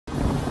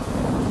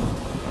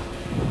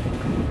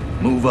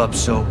Move up,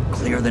 so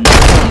clear the...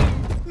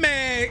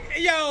 Man,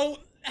 yo,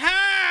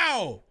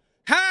 how?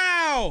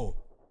 How?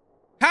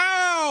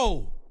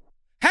 How?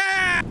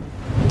 How?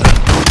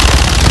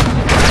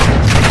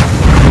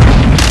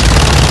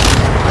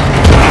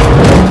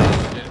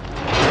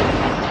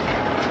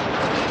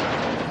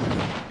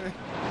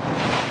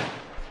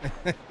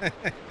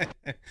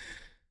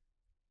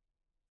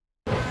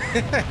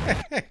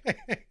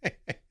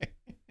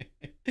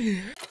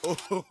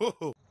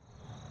 Oh.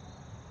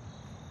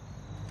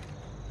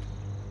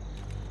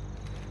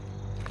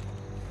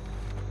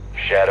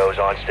 Shadows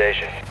on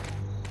station.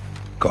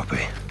 Copy.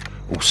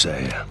 All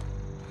set here.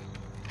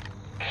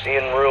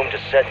 Seeing room to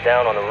set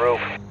down on the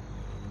roof.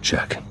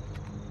 Check.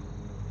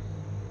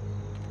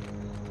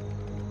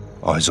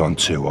 Eyes on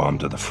 2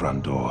 armed at the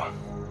front door.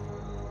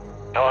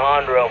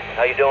 Alejandro,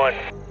 how you doing?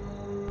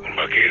 Un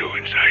vaquero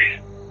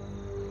inside.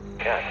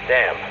 God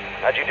damn.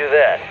 How'd you do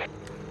that?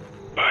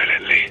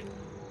 Violently.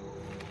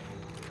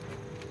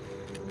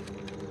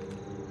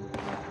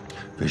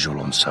 Visual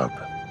on sub.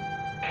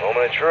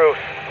 Moment of truth.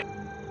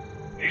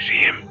 They see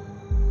him.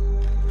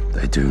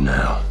 They do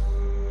now.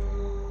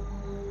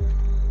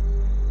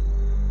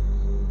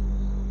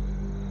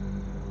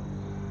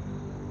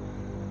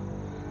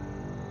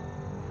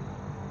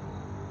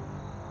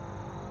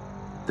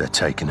 They're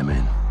taking him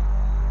in.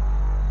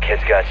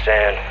 Kid's got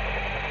sand.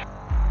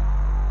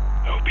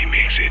 Hope he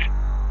makes it.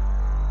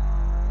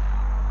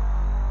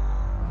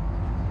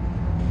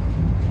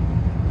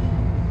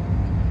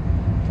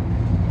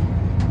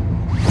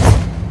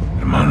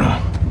 Hermano.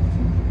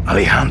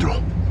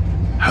 Alejandro.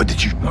 How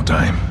did you... No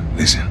time.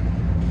 Listen.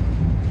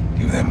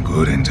 Give them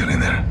good intel in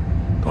there.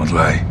 Don't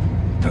lie.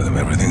 Tell them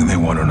everything they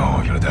want to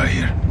know. You'll die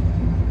here.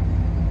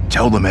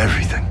 Tell them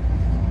everything.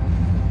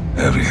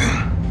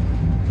 Everything.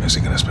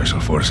 Mexican Special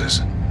Forces,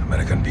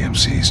 American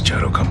PMC's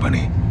Shadow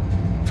Company,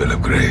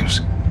 Philip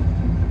Graves.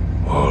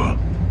 All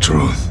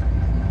truth.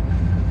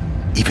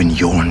 Even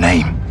your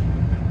name.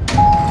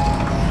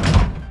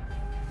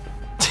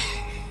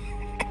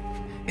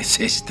 ¿Es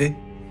este?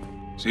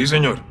 Sí,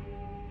 señor.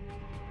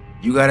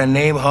 You got a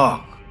name,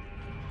 Hawk?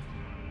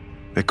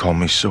 They call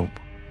me Soap.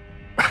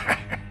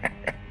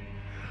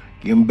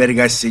 ¿Quién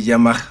verga se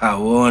llama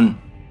Jabón?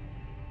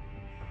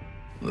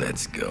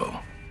 Let's go.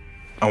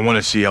 I want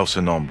to see El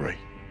Nombre.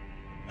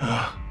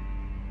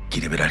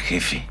 ¿Quiere ver al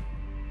jefe?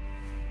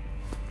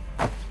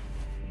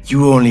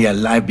 You only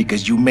alive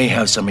because you may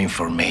have some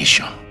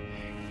information.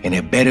 And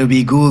it better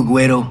be good,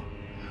 güero.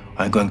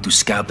 I'm going to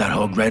scalp that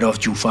hog right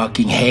off your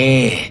fucking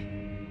head.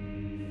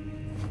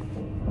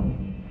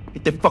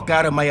 Get the fuck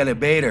out of my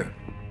elevator.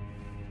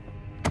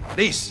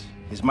 This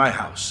is my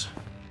house.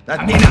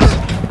 That means...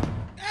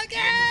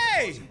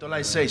 Okay! That's all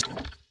I say. Shit!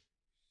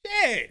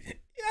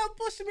 Yo,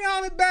 pushing me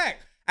all the back.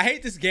 I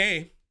hate this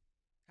game.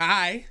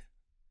 Hi,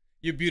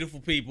 you beautiful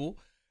people.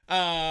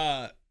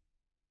 The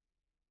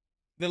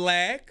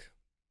lag.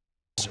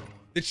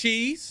 The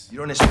cheese.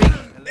 You don't speak.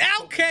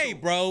 Okay,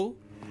 bro.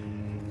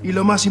 Y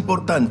lo más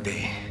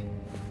importante,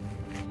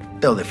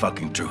 tell the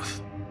fucking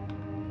truth.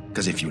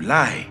 Because if you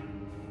lie,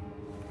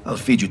 I'll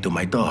feed you to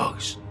my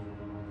dogs.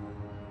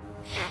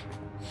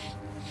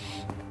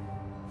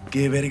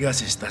 ¿Qué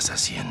vergas estás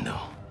haciendo?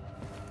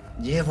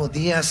 Llevo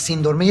días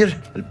sin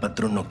dormir. El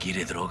patrón no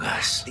quiere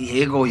drogas.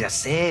 Diego, ya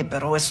sé,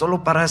 pero es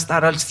solo para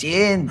estar al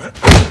 100.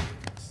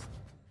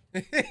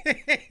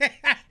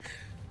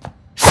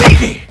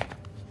 ¡Sigue!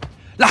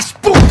 ¡Las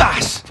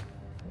putas!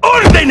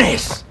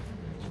 ¡Órdenes!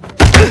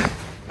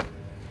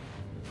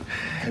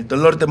 El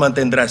dolor te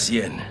mantendrá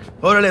 100.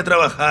 Órale a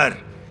trabajar.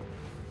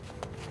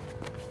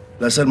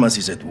 Las armas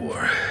is at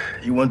war.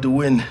 You want to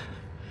win?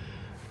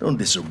 Don't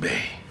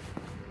disobey.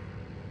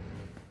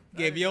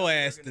 Give your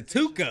ass the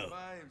Tuco.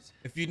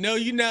 If you know,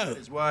 you know.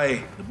 That's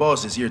why the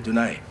boss is here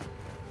tonight.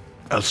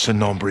 El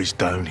Nombre's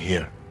down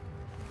here.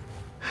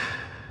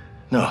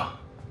 No.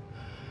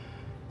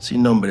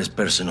 Sin nombre es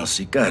personal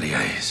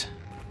sicaria es.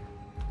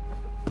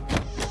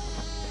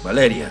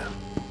 Valeria,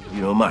 y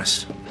no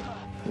más.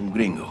 Un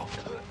gringo.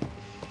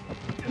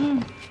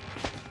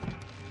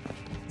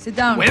 Sit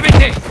down.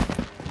 ¡Muévete!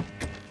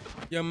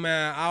 Yo,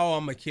 man,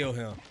 I'ma kill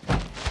him.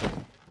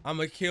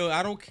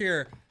 I don't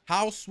care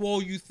how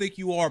swole you think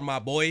you are, my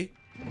boy.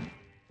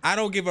 I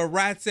don't give a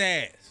rat's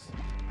ass.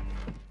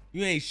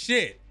 You ain't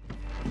shit.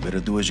 You better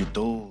do as you're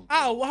told.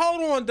 Oh, well,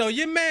 hold on, though.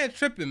 Your man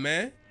tripping,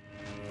 man.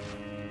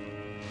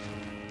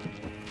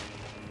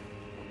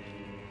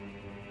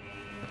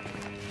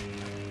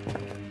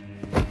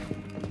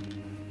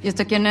 ¿Y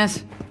este quién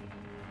es?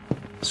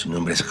 Su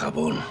nombre es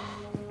Jabón.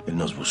 Él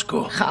nos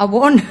buscó.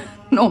 ¿Jabón?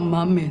 No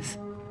mames.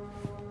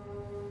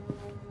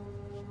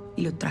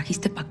 ¿Y lo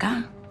trajiste para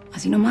acá?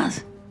 Así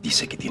nomás.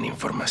 Dice que tiene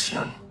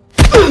información.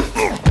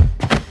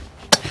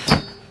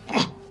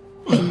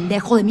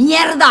 ¡Pendejo de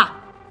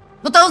mierda!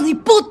 ¡No tenemos ni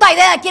puta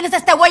idea de quién es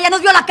este güey! ¡Ya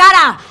nos vio la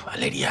cara!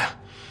 Valeria,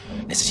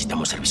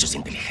 necesitamos servicios de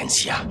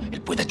inteligencia.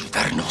 Él puede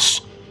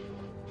ayudarnos.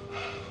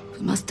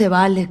 Pues más te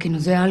vale que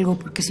nos dé algo,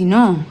 porque si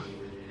no...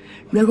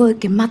 Luego de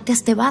que mate a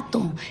este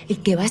vato,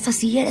 el que va a esa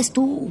silla eres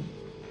tú.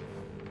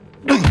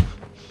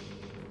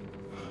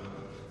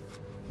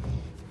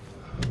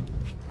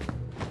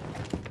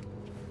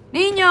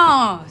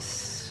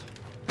 Niños!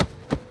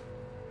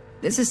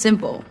 This is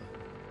simple.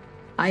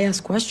 I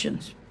ask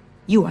questions.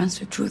 You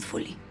answer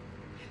truthfully.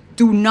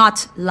 Do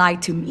not lie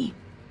to me.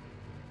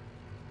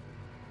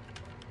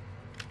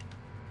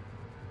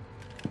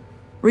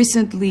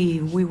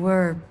 Recently, we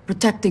were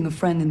protecting a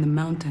friend in the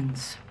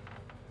mountains.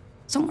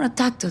 Someone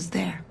attacked us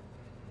there.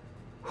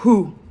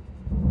 Who?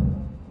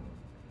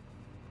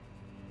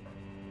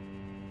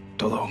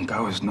 Todo un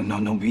caos,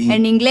 no vi.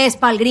 En inglés,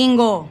 pa'l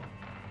gringo.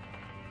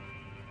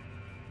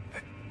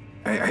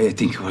 I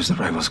think it was the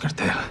rivals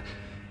cartel.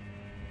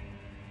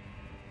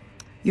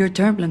 Your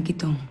turn,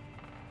 Blanquito.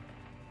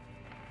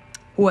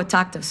 Who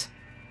attacked us?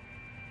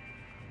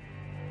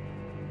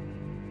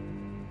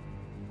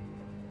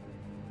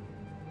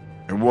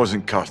 It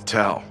wasn't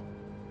cartel.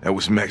 That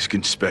was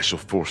Mexican Special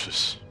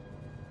Forces.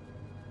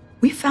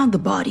 We found the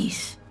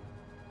bodies.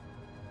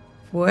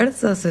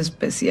 Fuerzas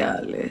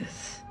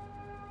Especiales.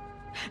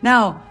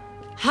 Now,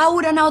 how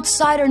would an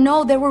outsider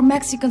know there were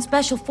Mexican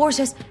Special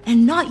Forces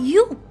and not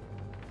you?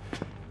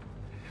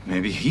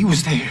 Maybe he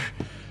was there.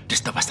 Tú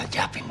estabas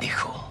allá,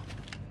 pendejo.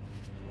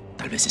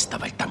 Tal vez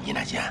estaba él también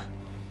allá.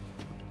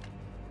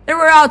 There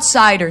were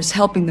outsiders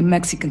helping the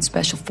Mexican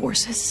Special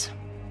Forces.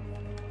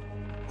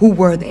 Who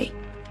were they?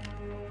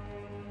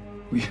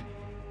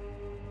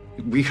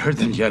 We heard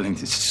them yelling,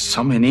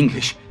 some in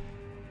English.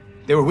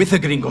 They were with the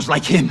gringos,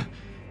 like him.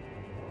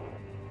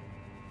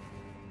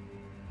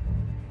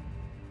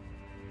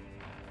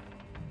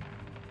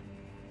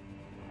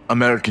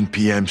 American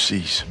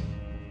PMCs.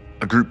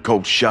 A group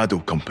called Shadow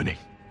Company.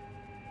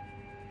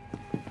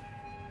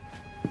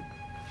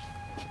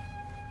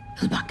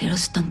 Los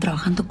vaqueros están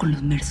trabajando con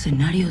los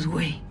mercenarios,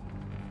 güey.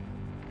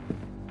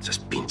 Esas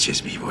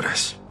pinches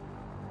víboras.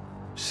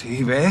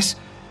 Sí, ¿ves?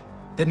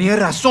 Tenía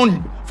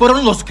razón.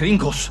 Fueron los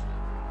gringos.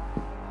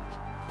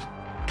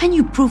 Can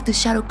you prove the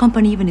Shadow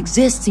Company even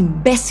exists,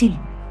 imbécil?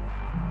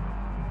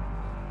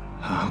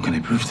 How can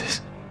I prove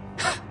this?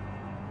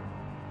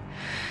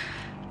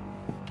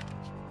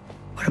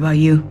 What about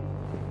you?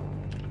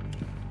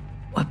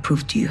 What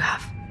proof do you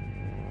have?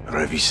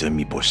 Revisé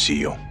mi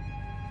bolsillo.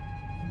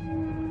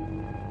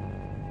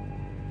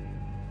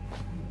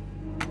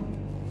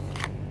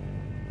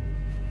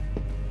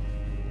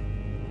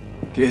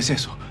 ¿Qué es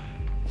eso?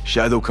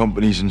 Shadow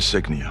Company's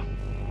insignia.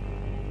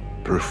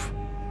 Proof.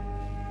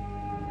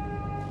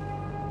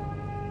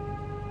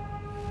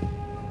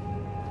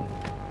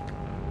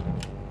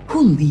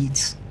 Who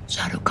leads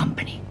Shadow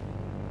Company?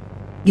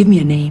 Give me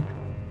a name.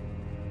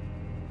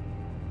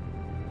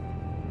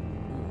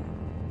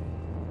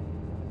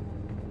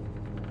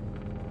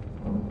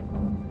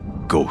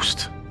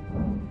 Ghost.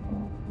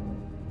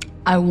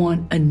 I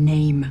want a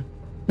name,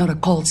 not a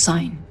call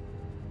sign.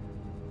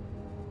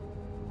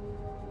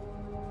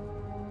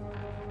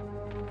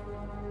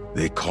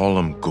 They call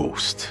him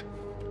Ghost.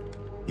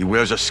 He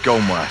wears a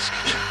skull mask.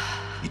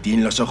 Y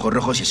tiene los ojos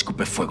rojos y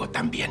escupe fuego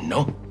también,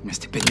 ¿no?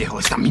 Este pendejo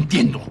está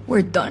mintiendo.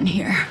 We're done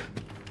here.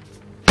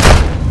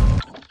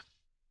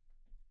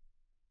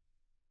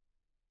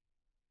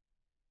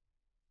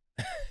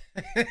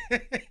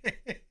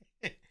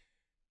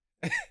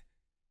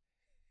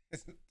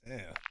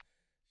 Damn.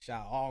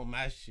 Shot all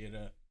my shit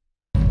up.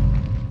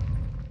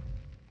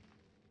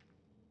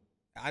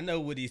 I know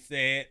what he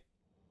said.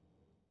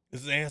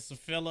 Is the answer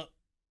Philip?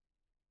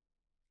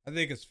 I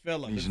think it's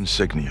Philip. His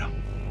insignia.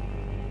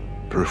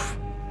 Proof.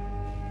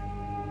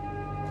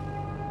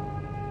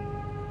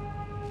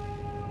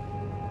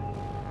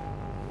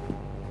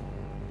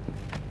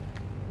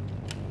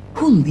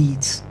 Who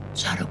leads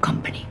Shadow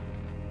Company?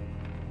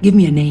 Give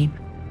me a name.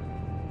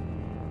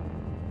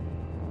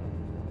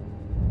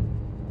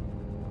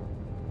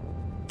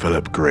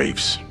 Philip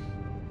Graves.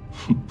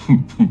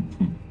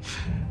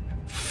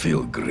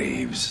 Phil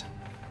Graves.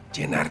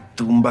 Llenar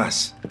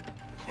tumbas.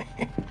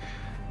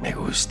 Me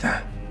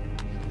gusta.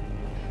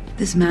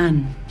 This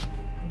man,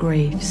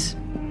 Graves,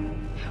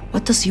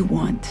 what does he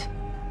want?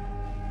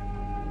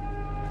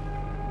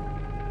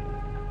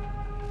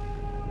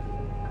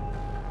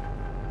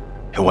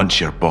 He wants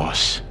your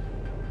boss,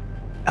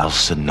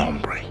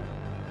 NOMBRE.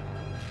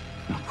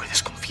 No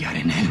puedes confiar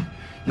en él.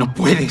 No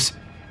puedes.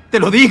 ¡Te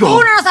lo digo!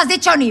 ¡Tú no nos has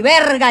dicho ni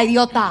verga,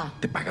 idiota!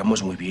 Te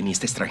pagamos muy bien y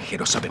este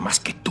extranjero sabe más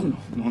que tú.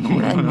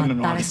 Hora de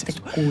matar a este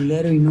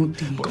culero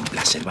inútil. Por un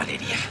placer,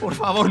 Valeria. Por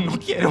favor, no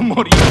quiero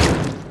morir.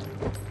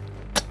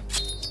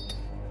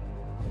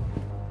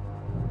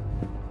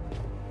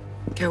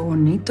 Qué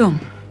bonito.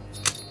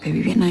 Te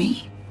vi bien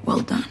ahí.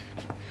 Well done.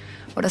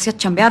 Ahora sí a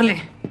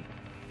chambearle.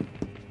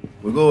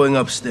 We're going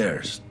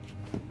upstairs.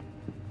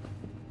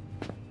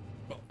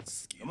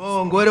 Come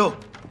on, güero.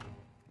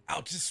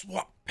 I'll just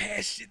walk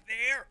past you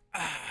there.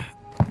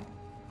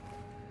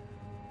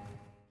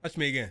 Touch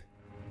me again.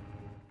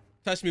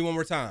 Touch me one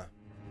more time.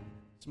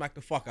 Smack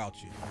the fuck out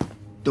you.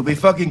 To be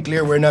fucking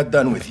clear, we're not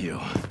done with you.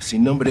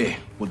 Sin nombre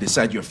will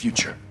decide your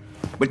future.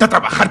 Vuelta a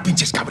trabajar,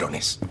 pinches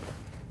cabrones.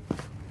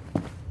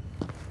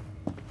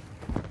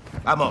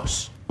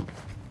 Vamos.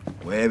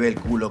 Mueve el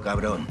culo,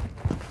 cabrón.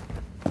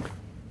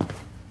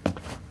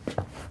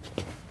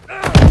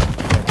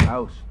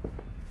 House.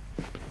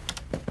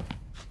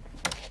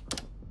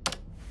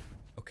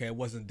 Okay, it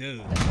wasn't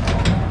dude.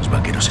 Los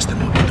vaqueros se están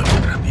moviendo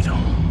muy rápido.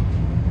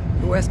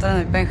 Voy a estar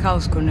en el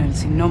penthouse con el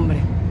sin nombre.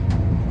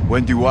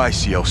 When do I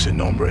see El Sin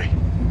Nombre?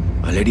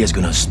 Valeria's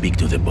gonna speak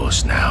to the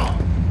boss now.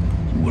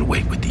 We'll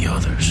wait with the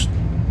others.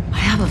 I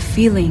have a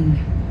feeling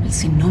el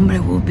sin nombre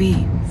will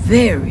be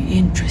very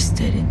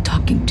interested in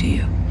talking to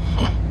you.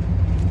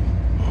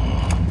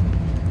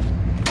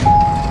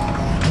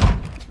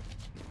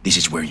 This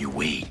is where you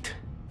wait,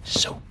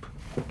 Soap.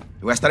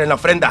 Voy a estar en la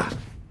ofrenda.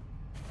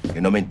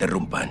 Que no me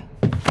interrumpan.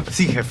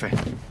 Sí, jefe.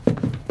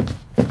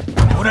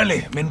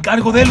 Órale, me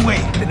encargo de él, güey.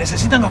 Te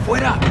necesitan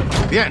afuera.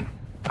 Bien.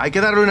 Hay que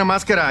darle una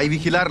máscara y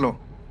vigilarlo.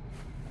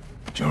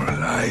 You're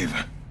alive.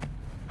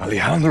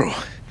 Alejandro.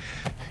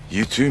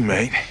 You too,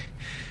 mate.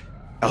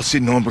 El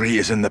Sin Nombre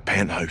is in the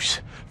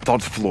penthouse.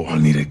 3rd floor. I'll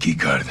need a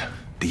keycard.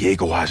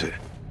 Diego has it.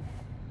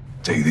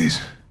 Take this.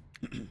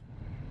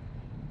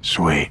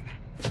 Sweet.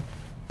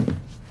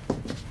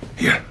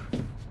 Here.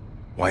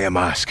 Why a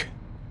mask?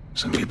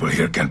 Some people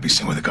here can't be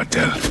seen with the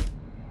cartel.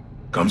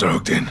 Comms are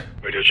hooked in.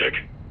 Radio check.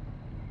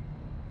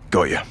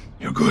 Got you.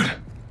 You're good.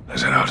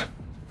 Let's head out.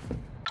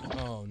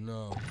 Oh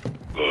no.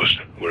 Ghost,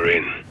 we're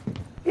in.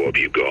 What have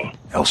you got?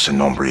 El Sin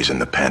Nombre is in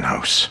the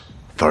penthouse.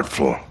 3rd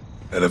floor.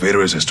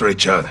 Elevator is a straight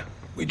shot.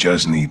 We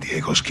just need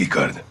Diego's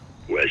keycard.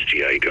 Where's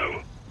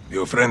Diego? The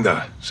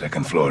ofrenda,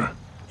 2nd floor.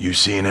 You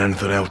seeing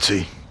anything,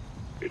 LT?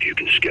 If you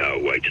can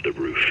scout away to the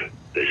roof,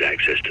 there's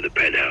access to the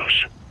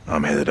penthouse.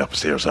 I'm headed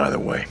upstairs either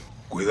way.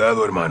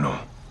 Cuidado,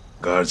 hermano.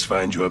 Guards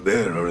find you up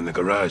there or in the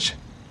garage.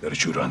 They'll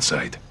shoot on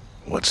sight.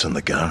 What's in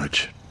the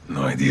garage?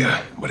 No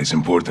idea, but it's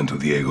important to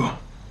Diego.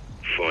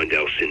 Find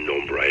El Sin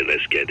Nombre and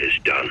let's get this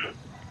done.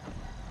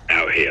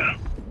 Out here.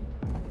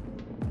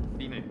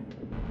 Dime.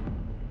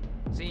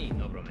 Sí,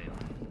 no bromeo.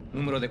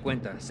 Número de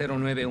cuenta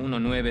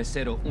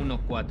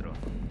 0919014.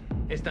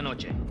 Esta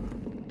noche.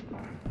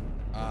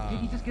 ¿Qué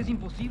dices que es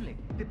imposible?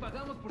 Te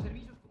pagamos por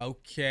servicios.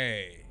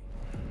 Okay.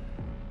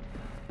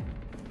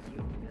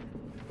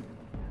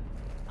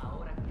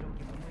 Ahora quiero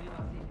que me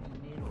muevas el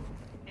dinero.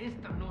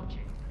 Esta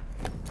noche.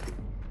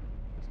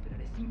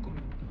 Esperaré 5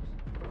 minutos.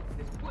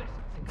 Después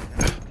se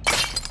encargará.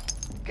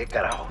 ¿Qué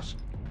carajos?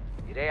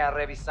 Iré a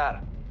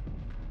revisar.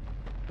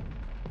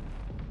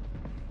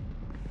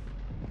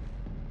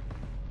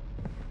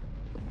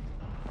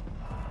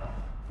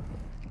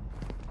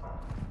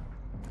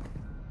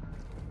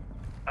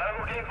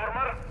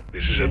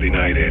 This is a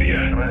denied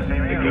area.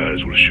 The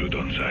guards will shoot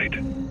on sight.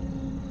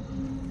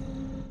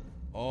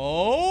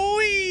 Oh,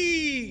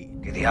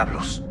 ¿Qué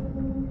diablos?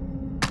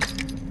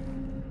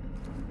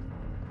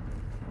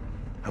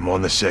 I'm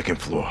on the 2nd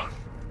floor.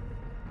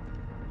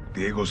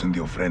 Diego's in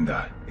the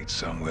ofrenda. It's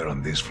somewhere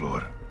on this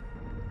floor.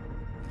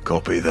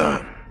 Copy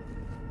that.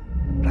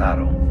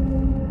 Raro.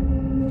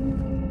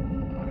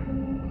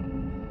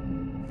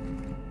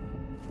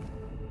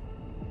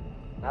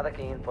 Nada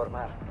que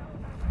informar.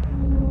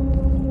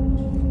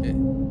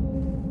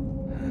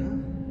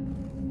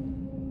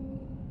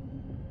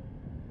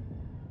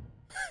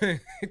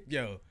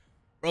 Yo,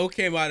 bro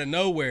came out of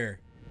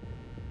nowhere.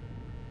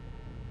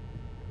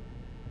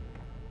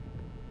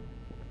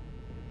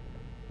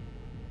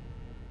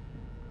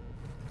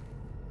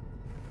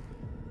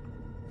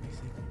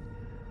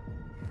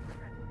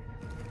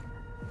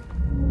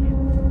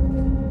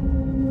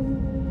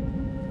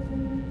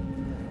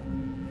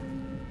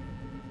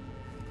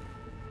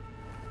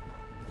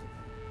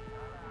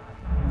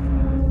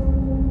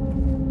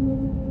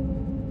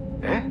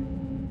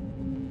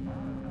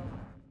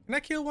 Can I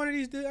kill one of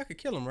these dudes? I could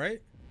kill him,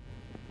 right?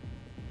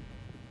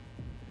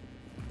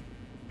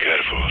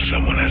 Careful,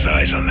 someone has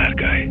eyes on that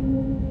guy.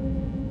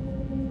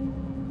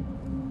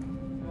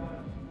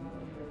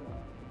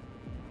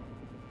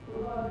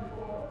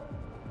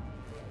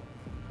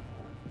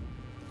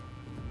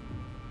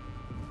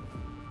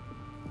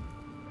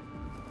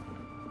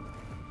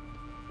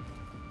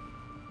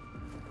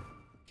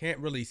 Can't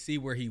really see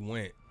where he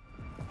went.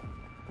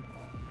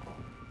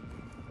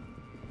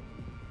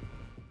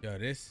 Yo,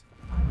 this.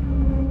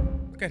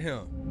 Look at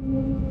him.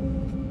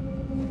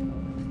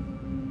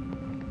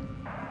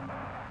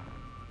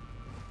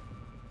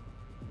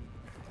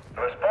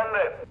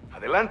 Responde.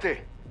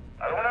 Adelante.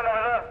 ¿Alguna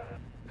novedad?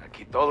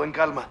 Aquí todo en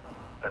calma.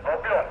 ¿Te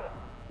copio?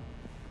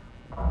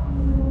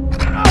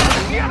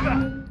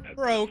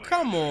 Bro,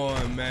 come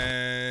on,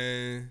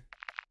 man.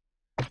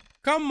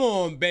 Come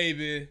on,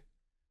 baby.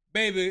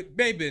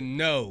 Baby,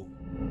 no.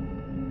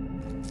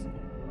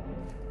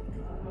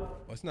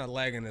 Oh, it's not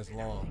lagging this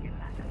long.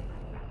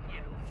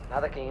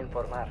 Nada que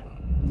informar.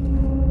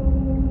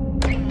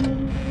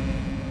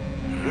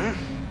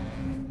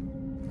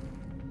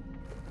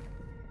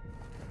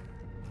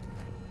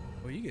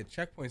 Well, you get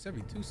checkpoints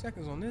every 2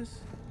 seconds on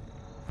this.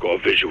 Got a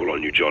visual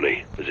on you,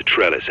 Johnny. There's a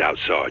trellis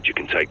outside you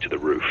can take to the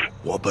roof.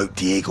 What about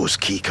Diego's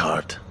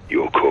keycard?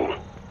 Your call.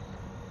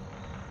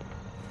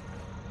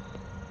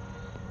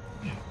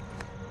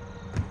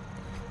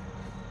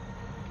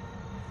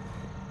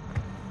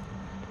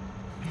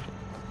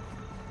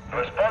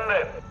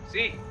 Responde.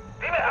 Sí.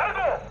 Dime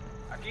algo.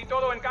 Aquí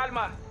todo en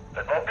calma.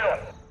 Te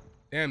copio.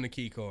 Damn the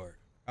key card.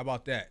 How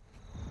about that?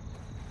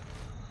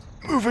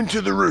 Moving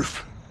to the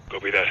roof.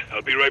 Copy that.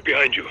 I'll be right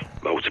behind you.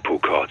 Multiple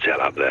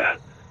cartel up there.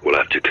 We'll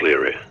have to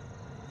clear it.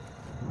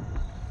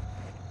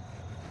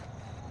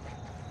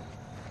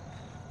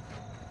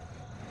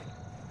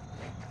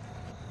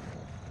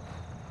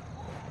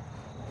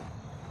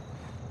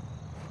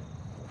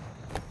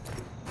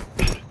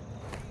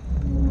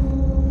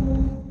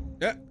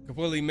 Yep,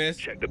 completely missed.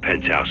 Check the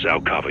penthouse.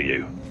 I'll cover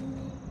you.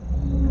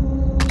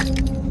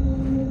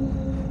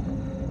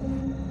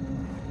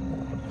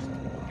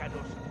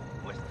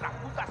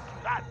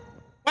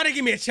 Why they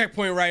give me a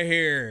checkpoint right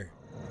here?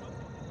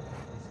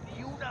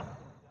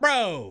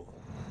 Bro.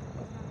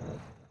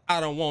 I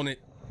don't want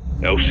it.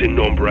 Elsin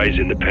Nombre's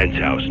in the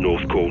penthouse,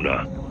 north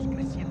corner.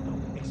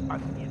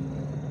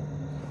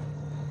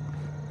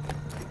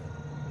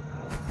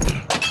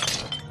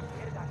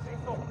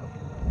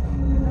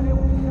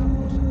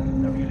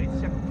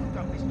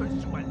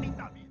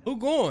 Who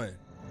going?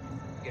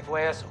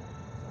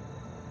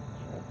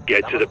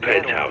 Get to the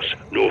penthouse,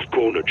 north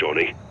corner,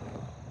 Johnny.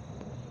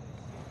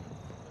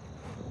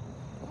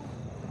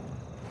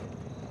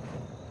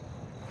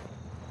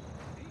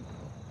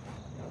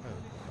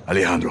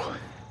 Alejandro.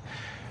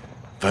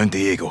 Found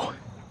Diego.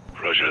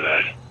 Roger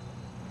that.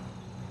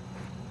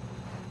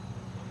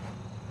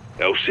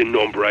 Elsin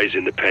Nombre's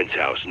in the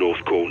penthouse,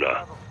 north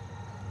corner.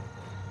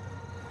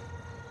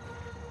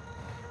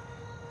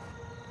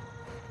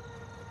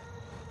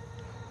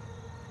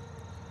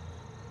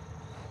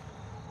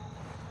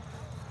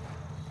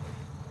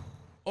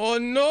 Oh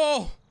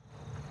no!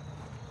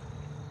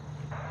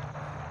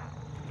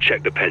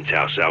 Check the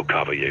penthouse, I'll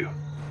cover you.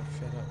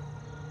 Shut up.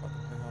 Fuck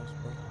the penthouse,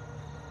 bro.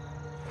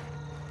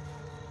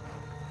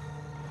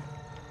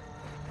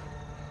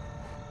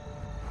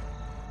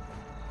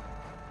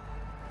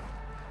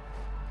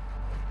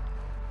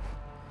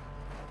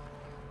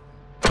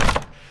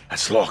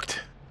 That's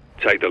locked.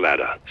 Take the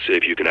ladder. See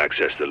if you can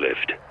access the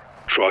lift.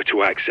 Try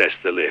to access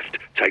the lift.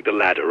 Take the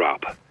ladder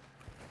up.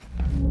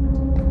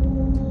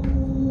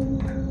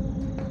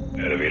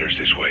 Elevator's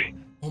this way.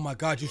 Oh my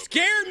god, you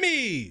scared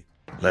me!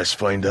 Let's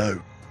find out.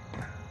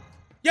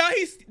 Yo,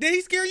 did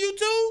he scare you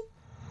too?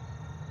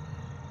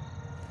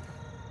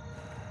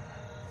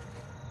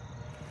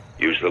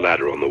 Use the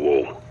ladder on the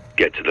wall.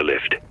 Get to the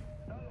lift.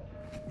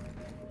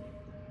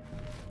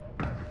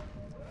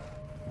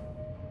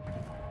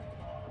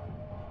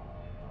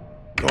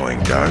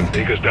 Going down.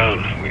 Take us down.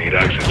 We need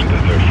access to the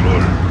third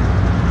floor.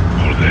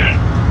 Hold there.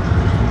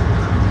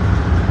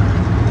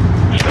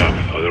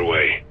 Stop. Other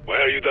way. Why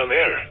are you down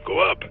there? Go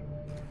up.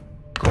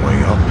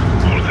 Going up.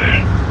 Hold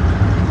there.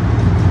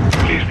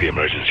 Release the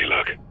emergency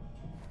lock.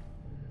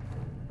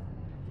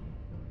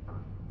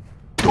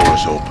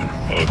 Doors open.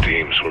 All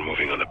teams, we're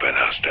moving on the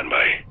penthouse. Stand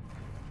by.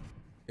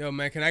 Yo,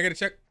 man, can I get a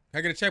check? Can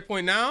I get a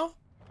checkpoint now?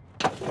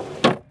 Find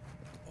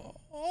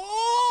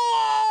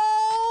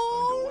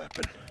a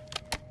weapon.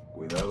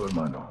 Cuidado,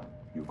 hermano.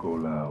 You go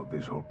loud,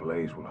 this whole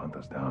place will hunt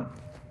us down.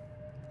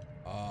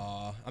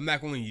 I'm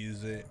not going to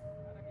use it.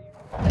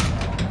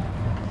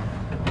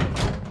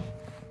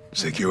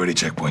 Security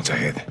checkpoints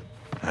ahead.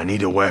 I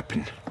need a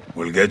weapon.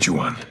 We'll get you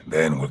one,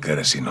 then we'll get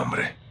a sin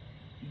nombre.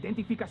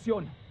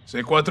 Identificación.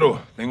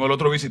 C4, tengo al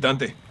otro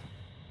visitante.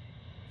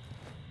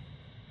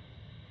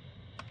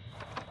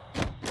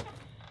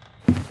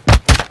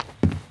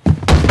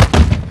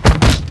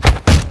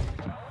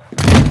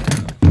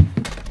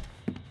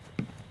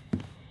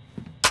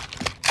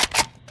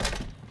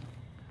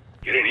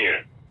 Get in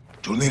here.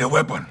 You'll need a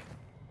weapon.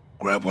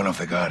 Grab one off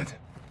the guard.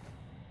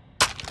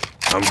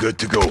 I'm good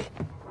to go.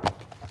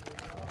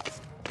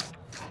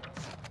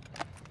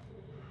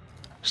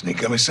 Sneak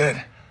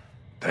said.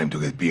 Time to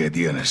get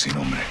PID on el sin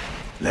nombre.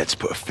 Let's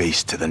put a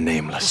face to the The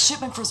nameless.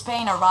 shipment for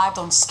Spain arrived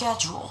on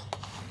schedule.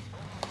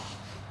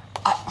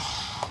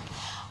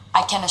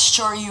 I can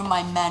assure you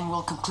my men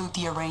will conclude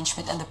the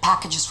arrangement and the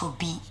packages will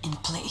be in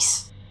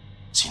place.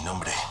 Sin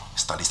nombre,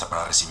 ¿está lista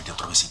para recibir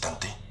otro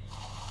visitante?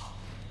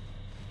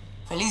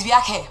 ¡Feliz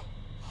viaje!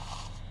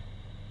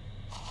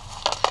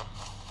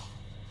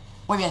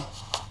 Muy bien.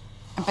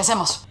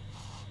 Empecemos.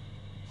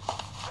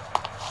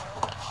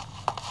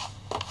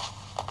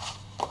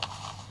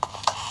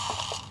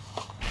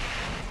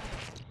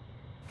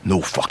 No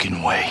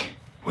fucking way.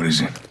 What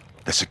is it?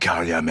 The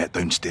Sicaria I met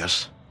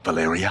downstairs,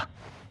 Valeria.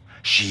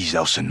 She's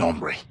Elsa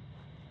Nombre.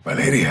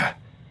 Valeria?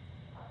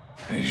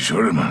 Are you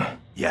sure, hermano?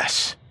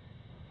 Yes.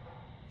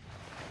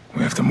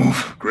 We have to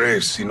move.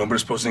 Graves, sin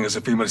nombre's posting as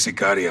a female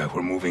Sicaria.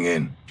 We're moving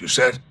in. You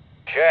set?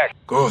 Check.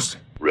 Ghost,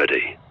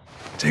 Ready.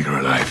 take her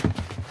alive.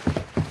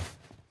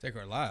 Take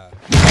her alive.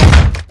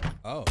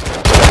 Oh.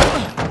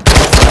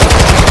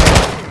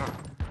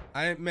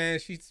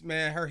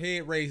 Man, her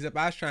head raised up.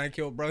 I was trying to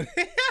kill bro.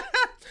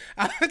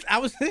 I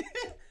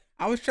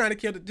was trying to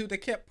kill the dude that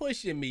kept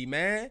pushing me,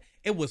 man.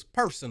 It was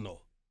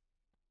personal.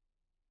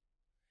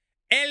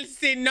 El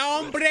sin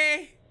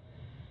nombre.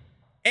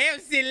 El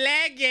sin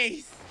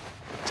legis.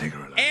 Take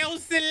her alive. El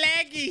sin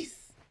legis.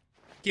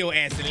 Kill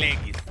ass and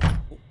legis.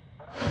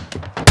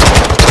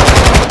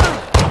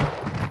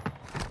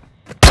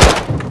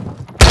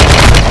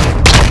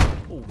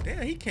 Oh, damn.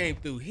 Damn, he came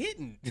through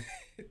hitting.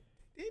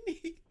 Didn't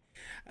he?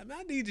 I mean,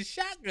 I need the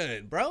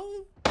shotgun,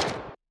 bro.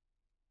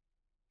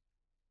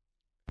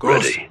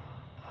 Ready.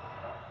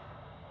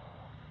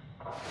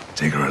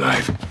 Take her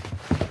alive.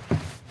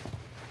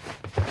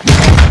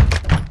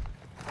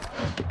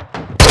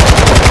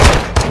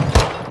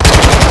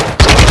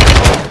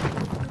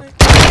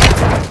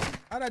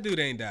 How that dude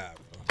ain't died,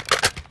 bro?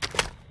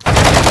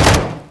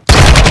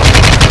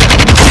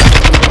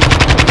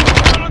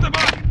 On the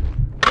back!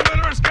 You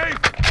better escape!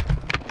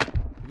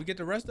 Did we get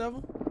the rest of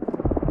them?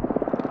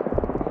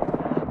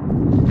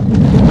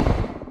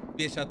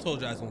 Bitch, I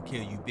told you I was gonna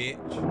kill you, bitch.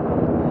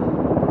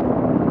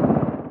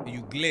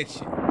 You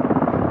glitching.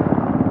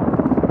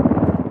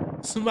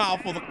 Smile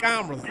for the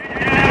cameras. No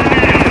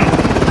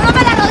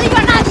me la lo digo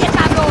a nadie,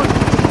 cabrón.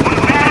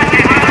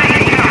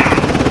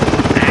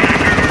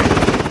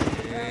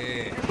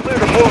 Clear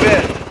to move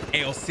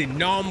in. El sin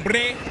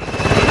nombre.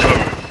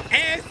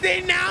 El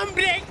sin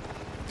nombre.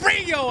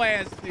 Bring your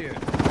ass here.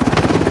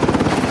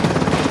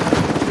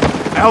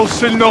 El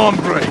sin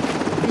nombre.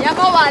 Me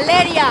llamo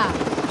Valeria.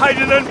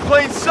 Hiding in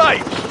plain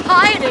sight.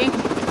 Hiding.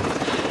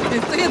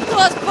 Estoy en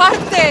todas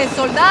partes,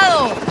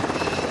 soldado.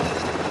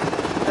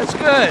 That's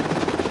good.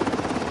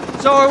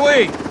 So are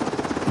we.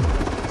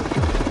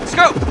 Let's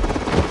go.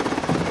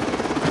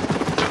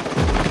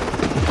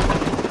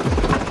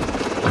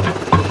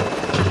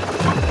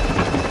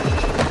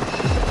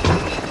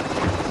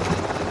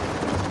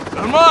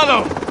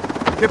 Hermano,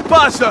 ¿qué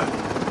pasa?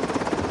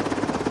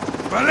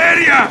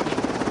 Valeria!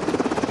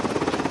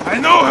 I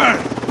know her!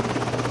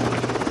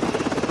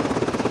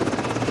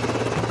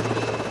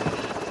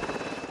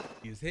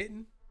 He was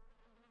hitting.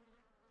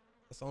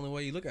 That's the only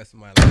way you look at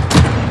somebody like that.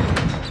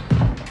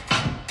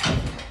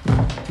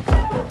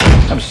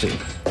 Have a seat.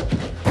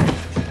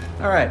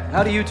 All right,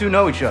 how do you two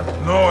know each other?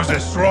 No is a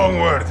strong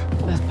word.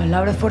 Las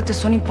palabras fuertes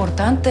son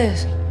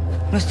importantes.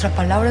 Nuestra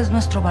palabra es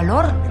nuestro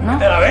valor, ¿no?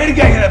 ¡De la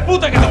verga, hija de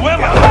puta, que te voy a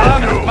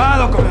matar!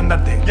 Calmado,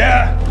 comandante.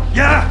 ¡Ya!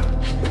 ¡Ya!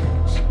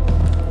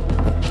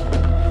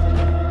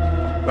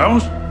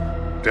 ¿Vamos?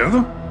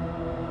 ¿Cerdo?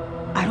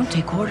 I don't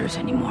take orders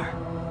anymore.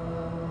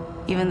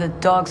 Even the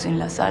dogs in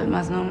Las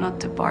Almas know not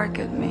to bark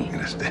at me.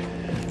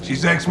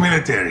 She's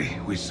ex-military.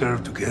 We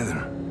served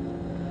together.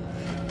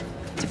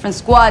 Different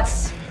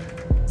squads,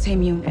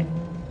 same unit.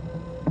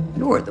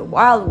 You were the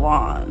wild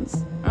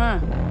ones.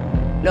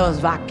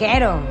 Los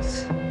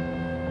Vaqueros.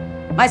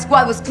 My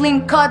squad was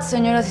clean cut,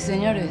 señoras y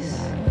señores.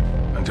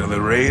 Until the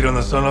raid on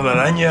the Son of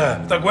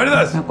Araña. ¿Te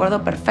acuerdas? Me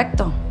acuerdo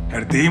perfecto.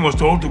 Her team was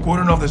told to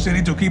cordon off the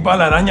city to keep all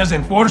Araña's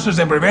enforcers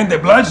and prevent the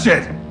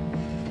bloodshed.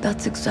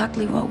 That's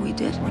exactly what we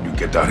did. Well, you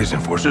kept out his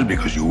enforcers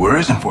because you were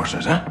his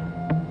enforcers, huh?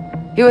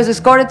 He was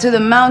escorted to the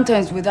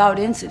mountains without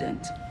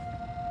incident.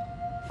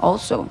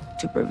 Also,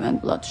 to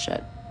prevent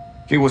bloodshed.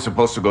 He was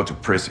supposed to go to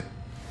prison.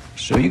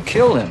 So you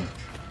killed him.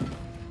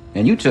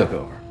 And you took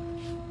over.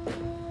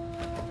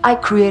 I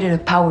created a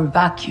power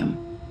vacuum,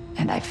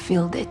 and I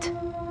filled it.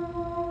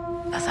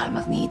 Las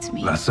Almas needs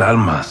me. Las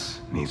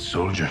Almas needs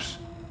soldiers,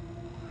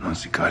 not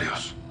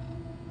sicarios.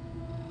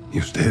 Y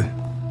usted?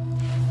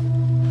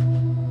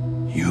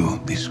 You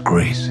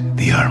disgrace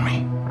the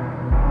army.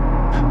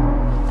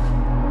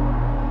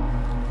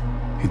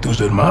 Y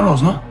tus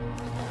hermanos, ¿no?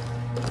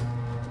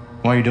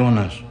 Why are you doing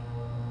this?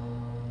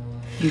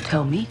 You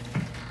tell me.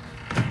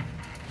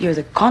 You're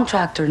the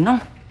contractor,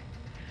 no?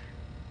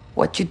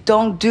 What you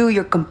don't do,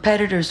 your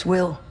competitors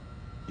will.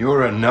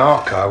 You're a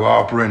narco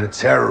harboring a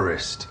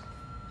terrorist.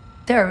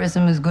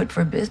 Terrorism is good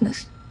for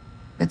business.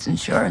 It's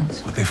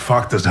insurance. What the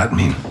fuck does that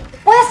mean?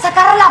 ¡Puedes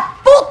sacar la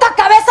puta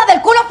cabeza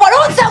del culo por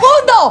un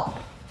segundo!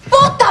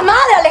 ¡Puta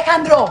madre,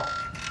 Alejandro!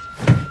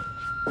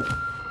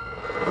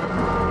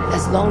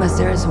 As long as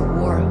there is a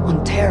war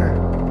on terror,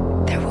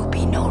 there will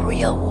be no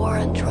real war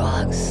on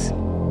drugs.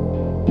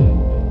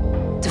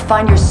 To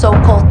find your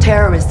so-called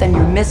terrorists and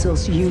your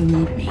missiles, you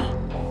need me.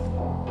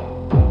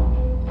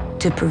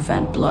 To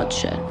prevent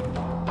bloodshed.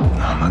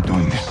 No, I'm not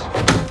doing this.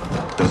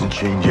 Doesn't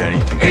change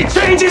anything. It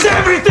changes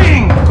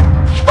everything!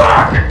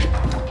 Fuck!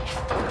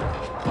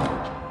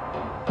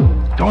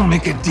 Don't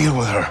make a deal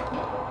with her.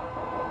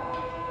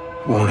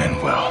 Won't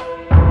end well.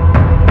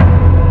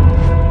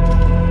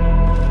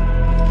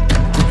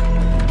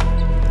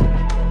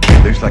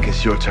 Looks like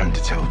it's your turn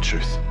to tell the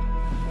truth.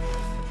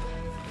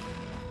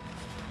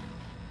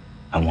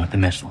 I want the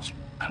missiles,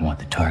 I want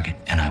the target,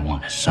 and I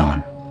want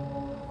Hassan.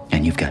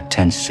 And you've got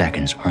 10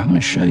 seconds, or I'm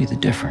gonna show you the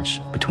difference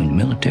between the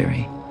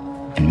military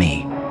and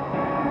me.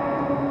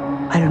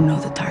 I don't know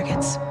the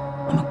targets.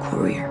 I'm a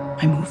courier.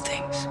 I move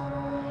things.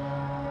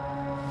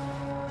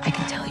 I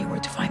can tell you where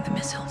to find the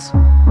missiles.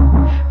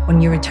 When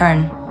you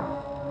return,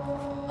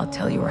 I'll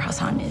tell you where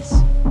Hassan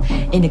is.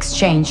 In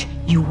exchange,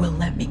 you will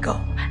let me go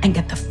and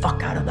get the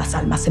fuck out of Las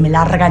Almas. Se me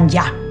largan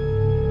ya.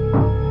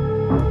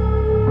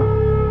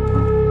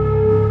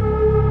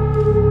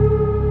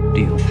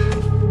 Deal.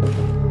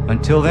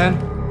 Until then,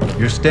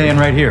 you're staying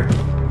right here.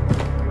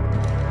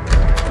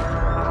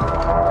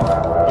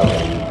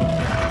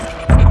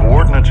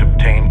 Coordinates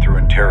obtained through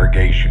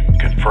interrogation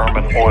confirm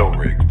an oil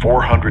rig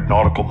 400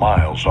 nautical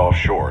miles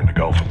offshore in the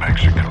Gulf of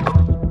Mexico.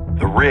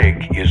 The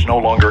rig is no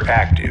longer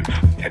active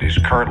and is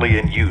currently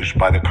in use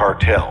by the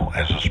cartel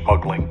as a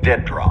smuggling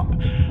dead drop.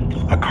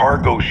 A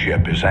cargo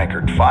ship is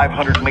anchored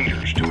 500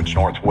 meters to its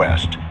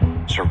northwest.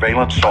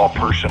 Surveillance saw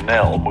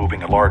personnel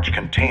moving a large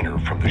container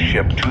from the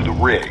ship to the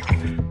rig.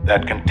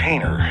 That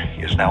container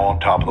is now on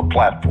top of the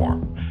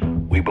platform.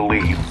 We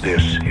believe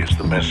this is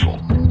the missile.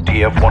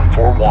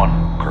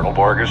 TF-141, Colonel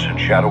Vargas and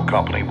Shadow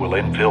Company will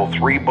infill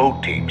 3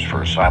 boat teams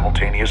for a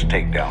simultaneous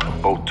takedown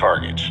of both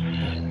targets.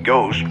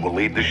 Ghost will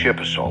lead the ship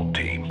assault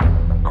team.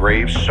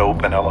 Graves,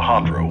 Soap, and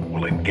Alejandro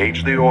will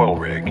engage the oil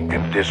rig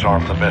and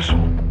disarm the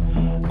missile.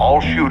 All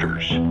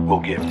shooters will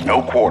get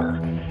no quarter.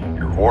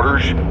 Your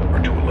orders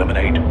are to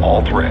eliminate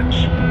all threats.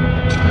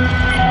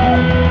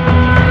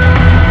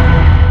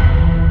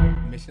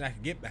 Mission I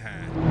can get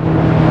behind.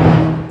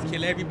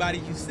 Kill everybody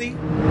you see?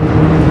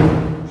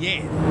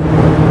 Yeah.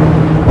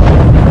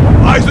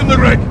 Eyes on the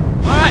rig!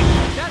 Alright!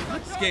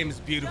 This game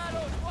is beautiful.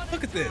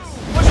 Look at this.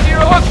 Push to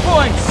your hook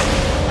points!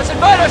 Let's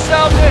invite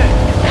ourselves in!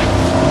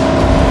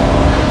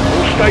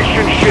 All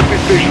station ship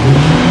is visual.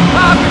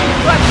 Copy!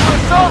 Request to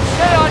assault,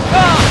 stay on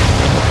comm!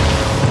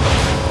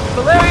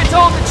 Valeria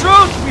told the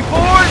truth! We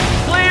board,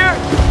 clear,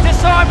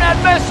 disarm that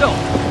missile!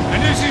 And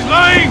this is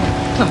lying?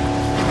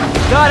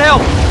 God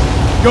help!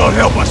 God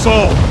help us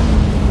all!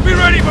 Be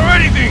ready for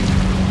anything!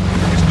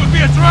 This could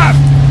be a trap!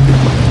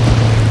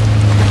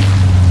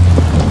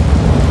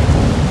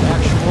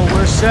 Actual,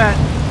 we're set.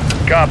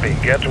 Copy.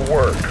 Get to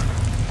work.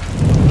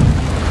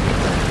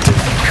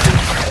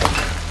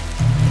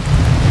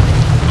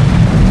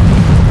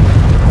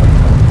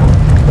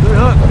 Good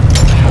hook.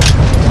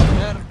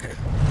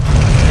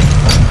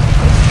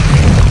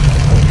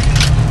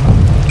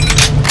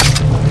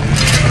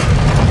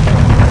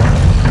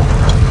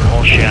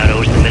 All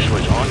shadows, the missile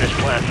is on this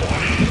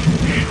platform.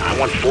 I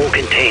want full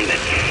containment.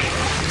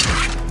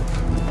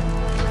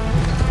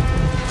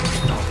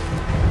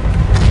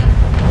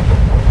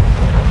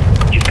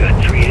 You've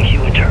got 3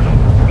 AQ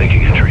internal.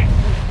 Making entry.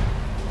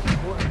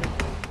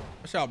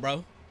 What's up,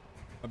 bro?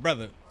 My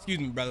brother. Excuse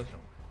me, brother.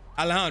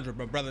 Alejandro,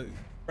 my brother.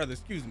 Brother,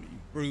 excuse me, you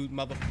rude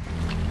mother.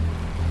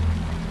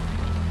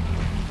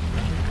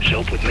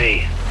 Soap with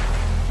me.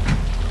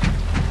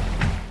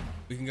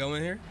 We can go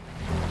in here?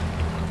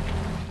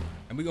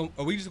 And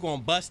are we just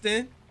gonna bust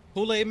in?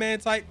 Kool-Aid Man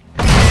type?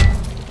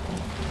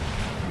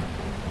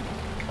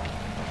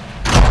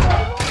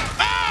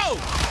 Oh!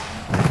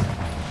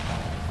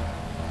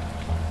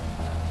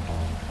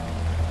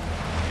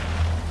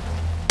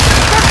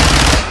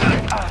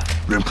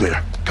 Room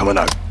clear. Coming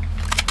out.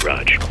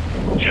 Raj.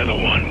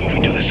 Shadow 1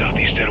 moving to the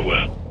southeast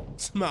stairwell.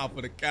 Smile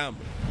for the camera.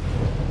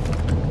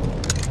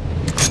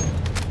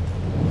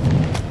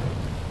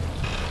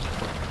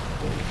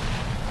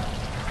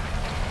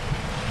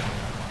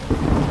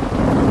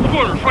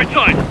 Squatters, right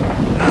side.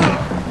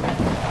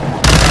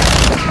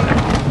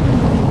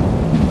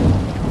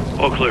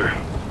 All clear.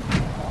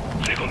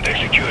 Second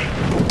execute.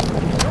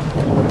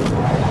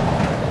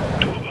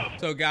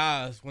 So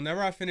guys,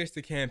 whenever I finish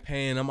the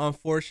campaign, I'm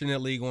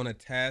unfortunately going to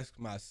task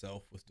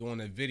myself with doing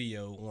a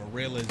video on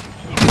realism.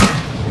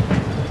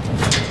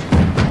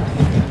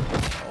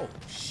 Oh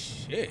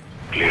shit.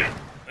 Clear.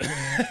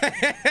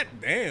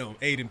 Damn,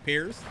 Aiden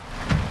Pierce.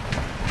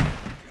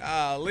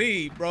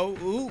 Golly, bro.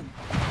 Ooh.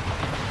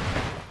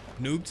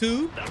 Noob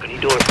tube. Balcony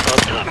door up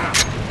top.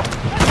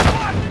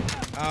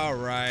 All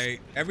right.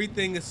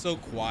 Everything is so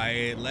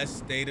quiet. Let's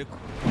stay the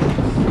course.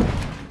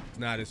 It's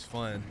not as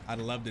fun. I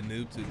love the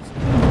noob tubes.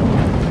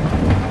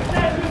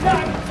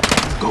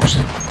 Ghost,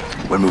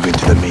 we're moving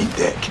to the main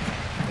deck.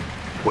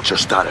 What's your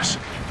status?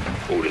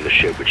 Holding the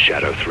ship with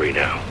Shadow 3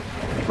 now.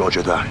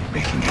 Roger that.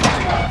 Making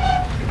entry.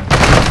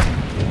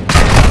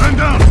 Man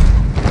down!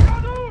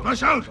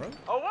 Rush out!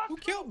 Who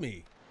killed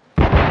me?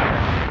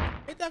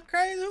 Ain't that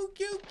crazy? Who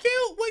killed?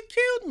 What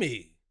killed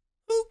me?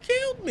 Who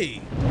killed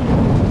me?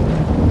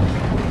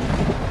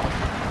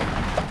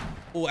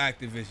 Oh,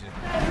 Activision.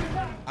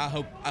 I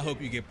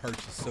hope you get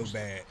purchased so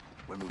bad.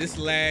 This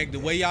lag, the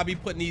way y'all be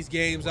putting these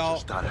games off.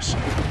 Status.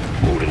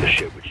 Holding the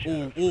ship with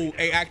Shadow. Ooh,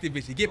 hey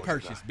Activision, get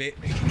purchased, bitch.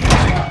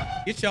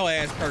 Get your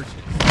ass purchased.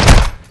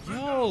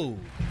 Yo.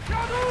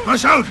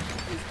 Rush out!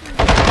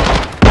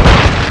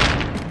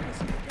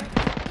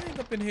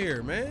 Up in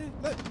here, man.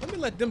 Let me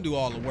let them do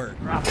all the work.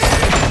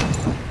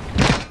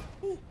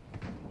 Ooh.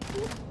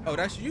 Oh,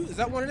 that's you? Is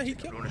that one of them? He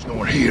killed me. There's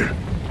nowhere here.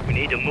 We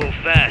need to move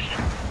fast.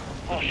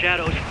 All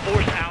shadows,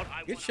 force out.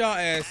 Get your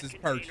asses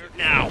purchased.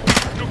 Now.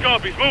 2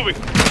 copies, moving.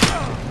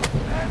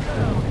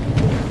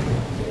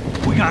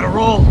 We gotta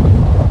roll.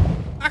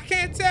 I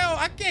can't tell.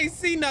 I can't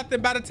see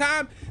nothing. By the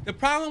time, the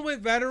problem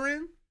with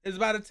veteran is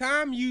by the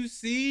time you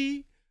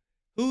see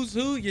who's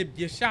who,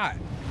 you're shot.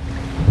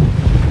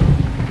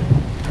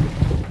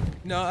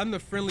 No, I'm the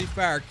friendly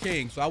fire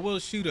king, so I will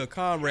shoot a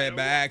comrade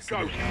by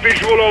accident.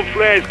 Visual on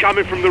flares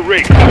coming from the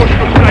rig. What's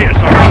the status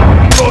on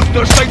it? Ghost,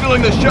 they're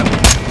signaling the ship.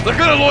 They're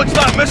gonna launch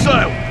that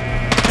missile.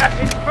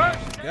 It's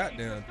first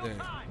goddamn thing.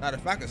 Not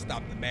if I can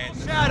stop the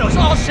madness. Shadows,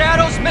 all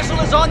shadows. Missile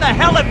is on the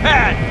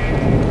helipad.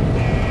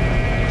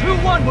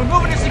 2-1, we're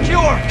moving to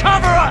secure.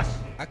 Cover us.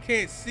 I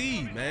can't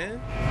see, man.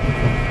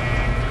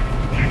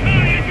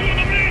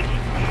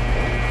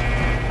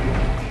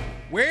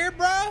 Where,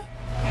 bro?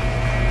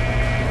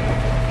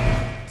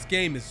 This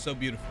game is so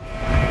beautiful.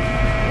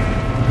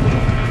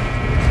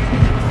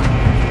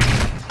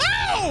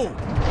 Oh!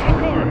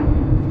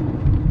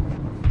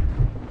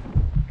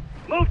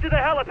 Move to the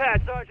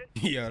helipad, Sergeant.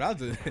 Yo, that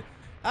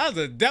was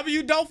a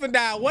W Dolphin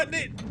dive, wasn't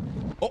it?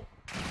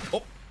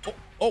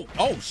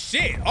 Oh,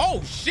 shit.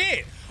 Oh,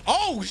 shit.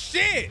 Oh,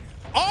 shit.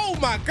 Oh,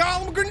 my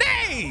God, I'm a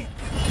grenade.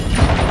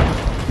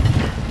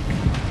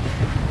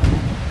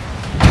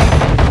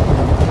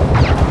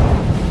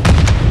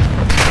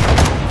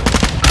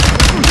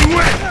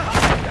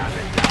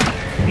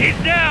 He's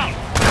down.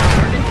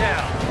 Turn it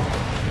down.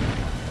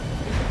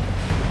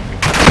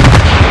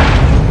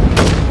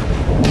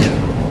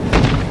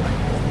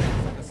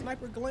 A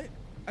sniper glint.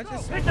 I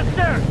just hit the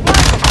stairs.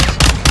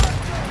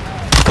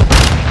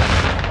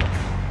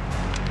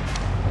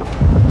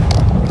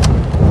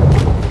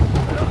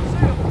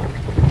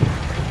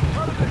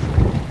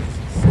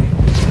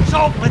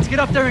 So, let's get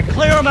up there and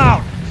clear them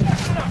out.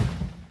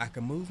 I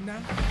can move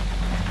now.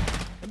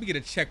 Let me get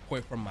a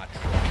checkpoint from my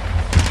truck.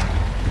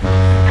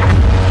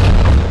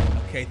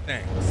 Okay,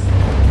 thanks.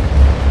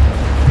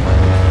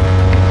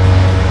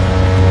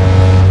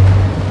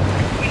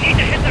 We need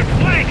to hit their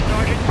flank,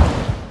 Sergeant.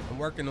 I'm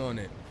working on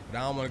it, but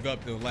I don't want to go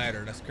up the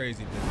ladder. That's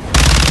crazy.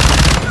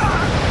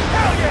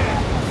 Hell yeah!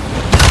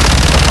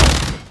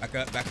 Back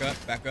up, back up,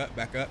 back up,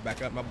 back up,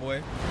 back up, my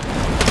boy.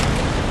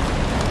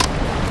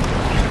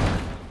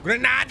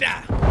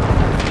 Grenada!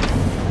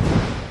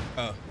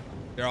 Oh,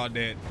 they're all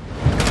dead.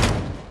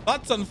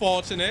 That's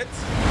unfortunate.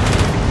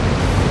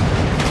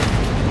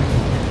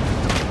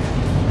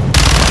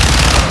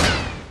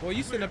 Boy,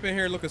 you sitting up in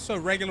here looking so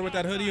regular with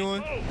that hoodie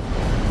on.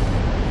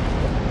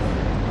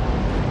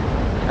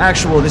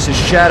 Actual, this is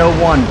Shadow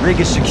 1. Rig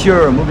is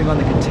secure. Moving on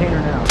the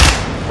container now.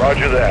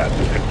 Roger that.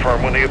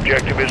 Confirm when the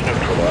objective is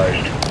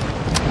neutralized.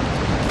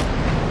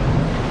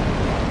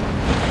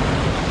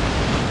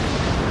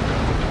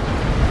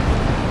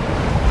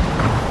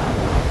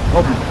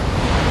 Open.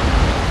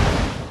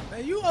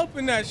 Hey, you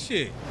open that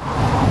shit.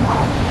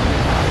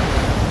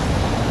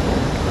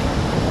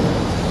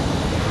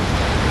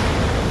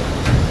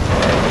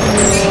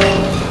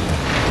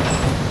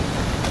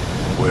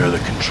 Where are the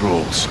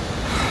controls?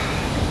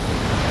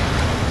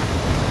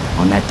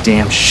 On that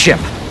damn ship.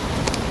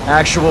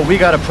 Actual, we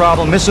got a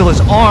problem. Missile is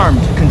armed.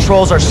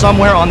 Controls are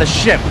somewhere on the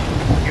ship.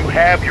 You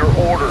have your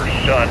orders,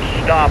 son.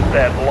 Stop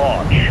that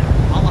launch.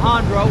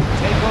 Alejandro,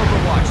 take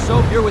overwatch.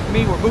 Soap, you're with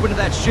me. We're moving to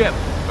that ship.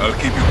 I'll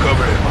keep you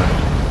covered, hermano.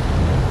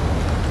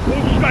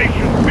 All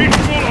stations,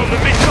 visual on the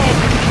missile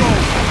control.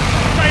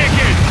 Say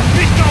again,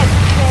 missile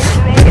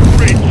controls are on the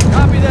bridge.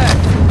 Copy that.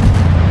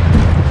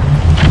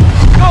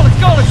 Let's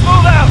go, let's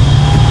move out.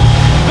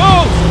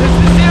 Ghost, this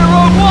is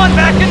Zero 1,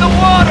 back in the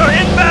water,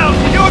 inbound,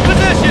 in your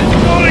position.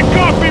 Solid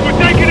copy, we're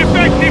taking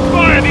effective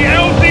fire. The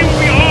LZ will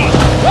be on.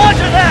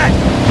 Roger that.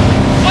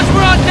 Once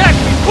we're on deck,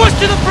 push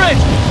to the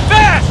bridge,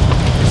 fast.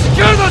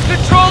 Secure those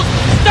controls,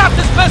 stop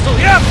this vessel,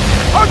 yep.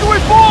 How do we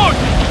board?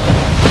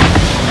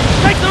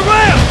 Take the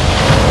rail.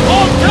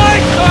 Hold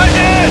tight,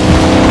 Sergeant.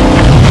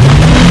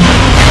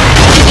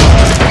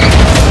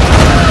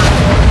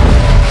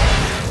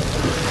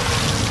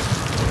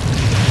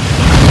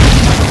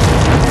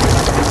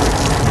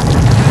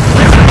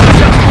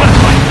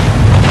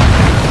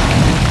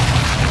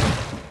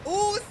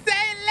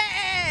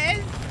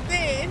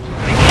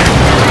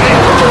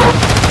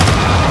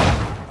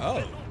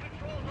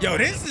 Yo,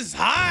 this is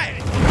high.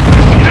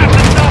 We have to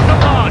start the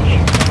launch.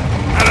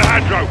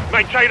 Alejandro,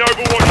 maintain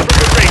overwatch from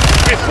the ring.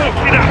 We're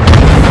forcing up.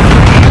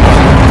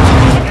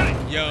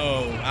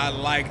 Yo, I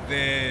like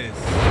this.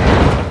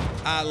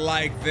 I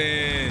like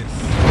this.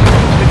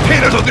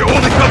 Containers are the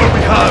only cover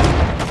we have.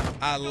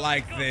 I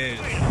like this.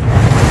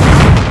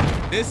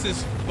 This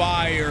is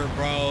fire,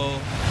 bro.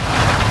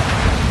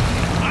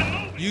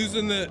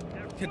 Using the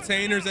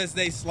containers as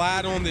they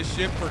slide on the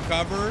ship for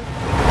cover.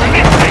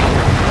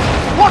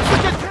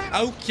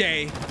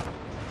 Okay.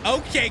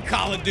 Okay,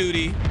 Call of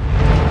Duty.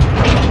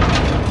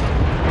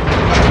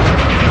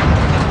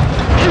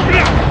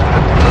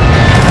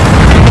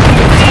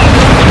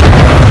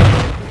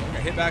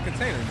 Got hit by a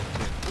container.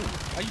 Ooh,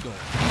 how you doing?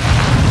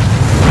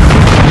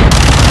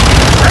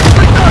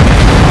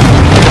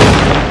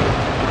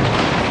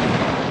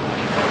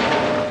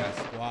 Got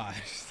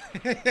squashed.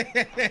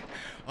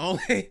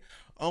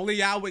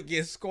 only I would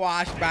get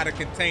squashed by the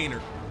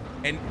container.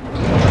 And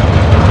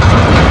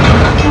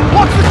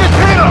watch the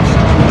containers!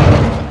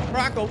 Bro,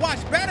 I could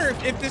watch better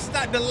if this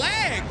not the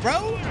lag,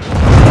 bro.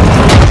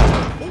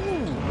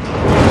 Ooh.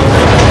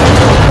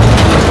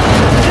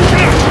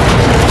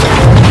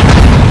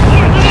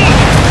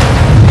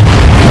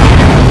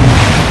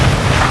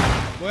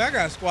 Boy, I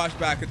got squashed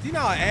back. Cause you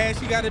know how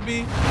ass you gotta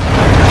be?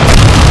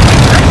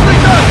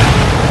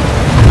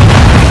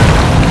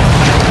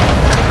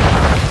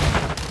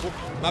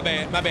 My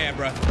bad,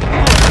 bro.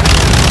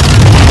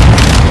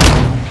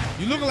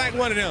 You look like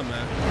one of them,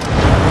 man.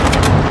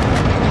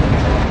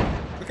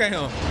 Look at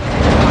him.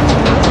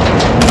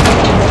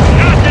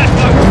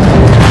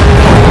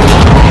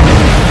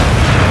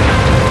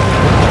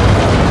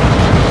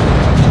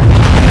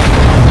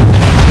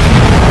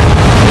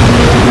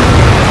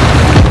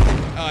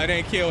 It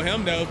didn't kill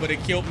him though, but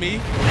it killed me.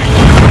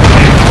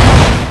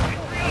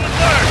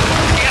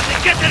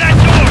 Get to that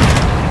door!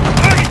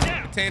 Target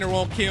down! Container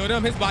won't kill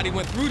them. His body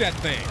went through that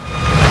thing.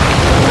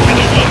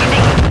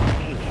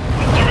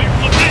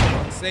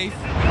 Safe.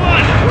 Come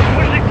on! We're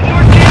pushing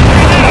towards the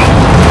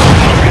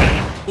entry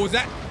now! What was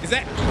that? Is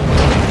that?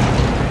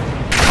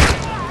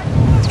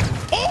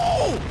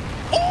 Oh!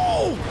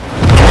 Oh!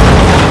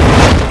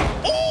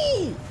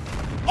 Oh!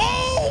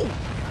 Oh!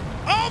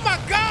 Oh my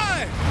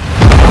God!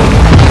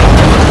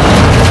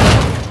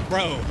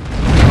 Bro.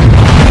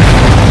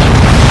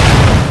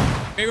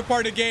 Favorite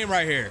part of the game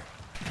right here.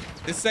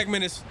 This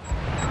segment is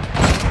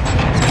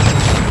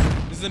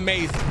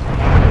amazing.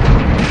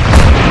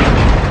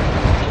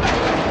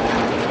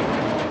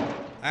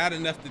 I had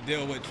enough to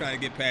deal with trying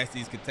to get past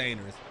these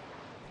containers.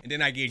 And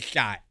then I get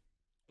shot.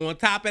 On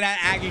top of that,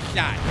 I get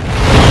shot.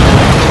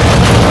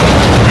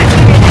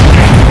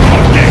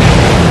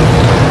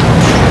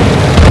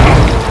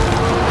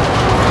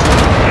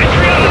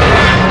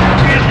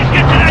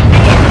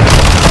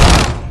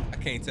 I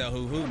can't tell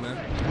who, man.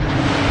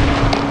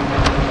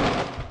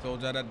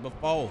 Told y'all that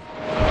before.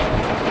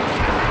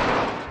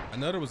 I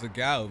know there was a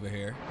guy over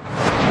here.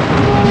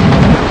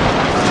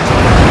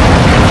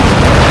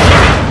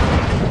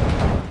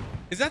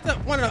 Is that the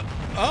one of the,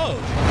 oh.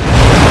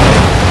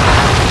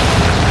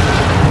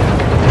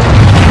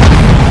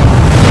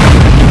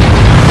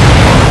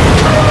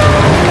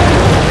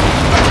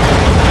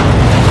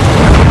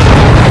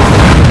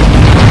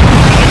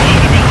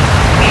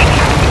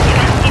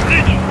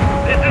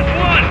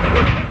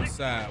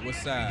 What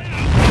side?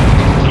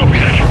 Copy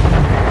that.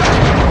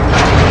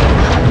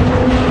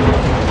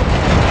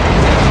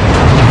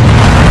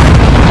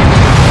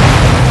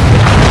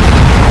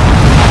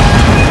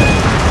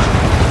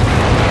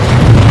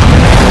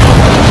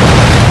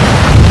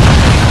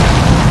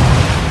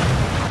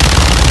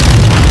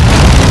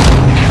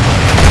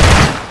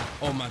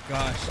 Oh my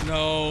gosh,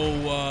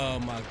 no, oh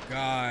my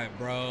God,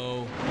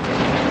 bro.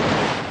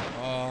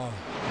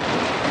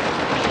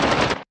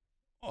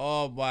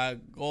 Oh my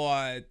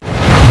God.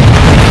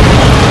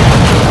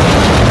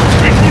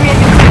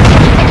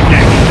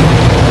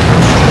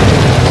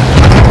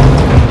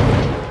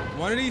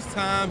 One of these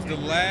times, the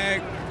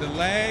lag,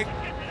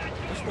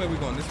 which way are we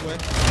going? This way?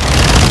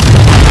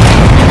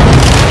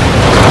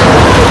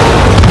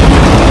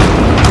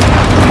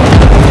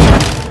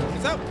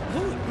 Is that,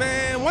 who,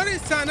 man, one of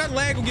these times, that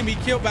lag will get me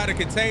killed by the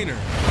container.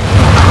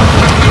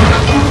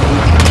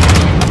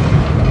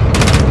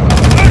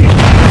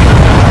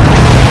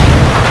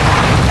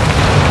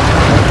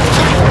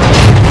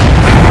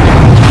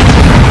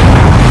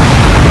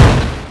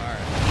 Alright.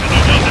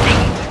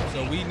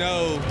 So we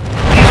know.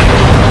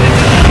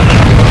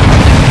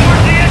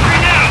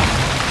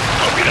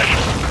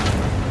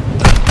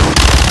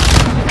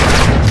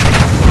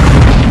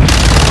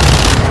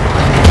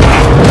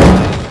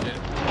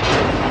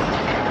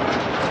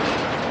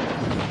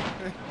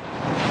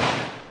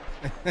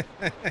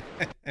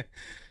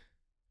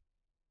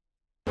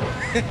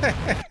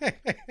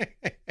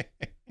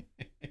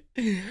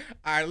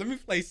 All right, let me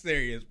play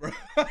serious, bro.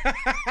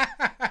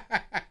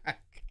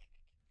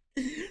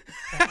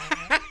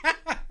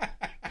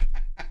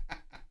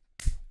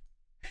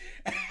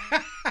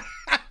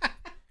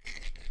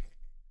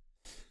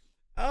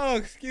 Oh,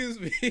 excuse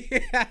me.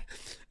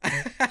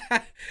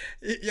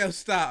 Yo,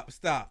 stop.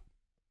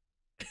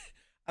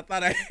 I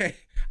thought I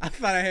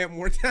had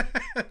more time.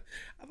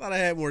 I thought I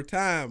had more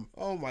time.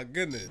 Oh my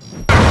goodness.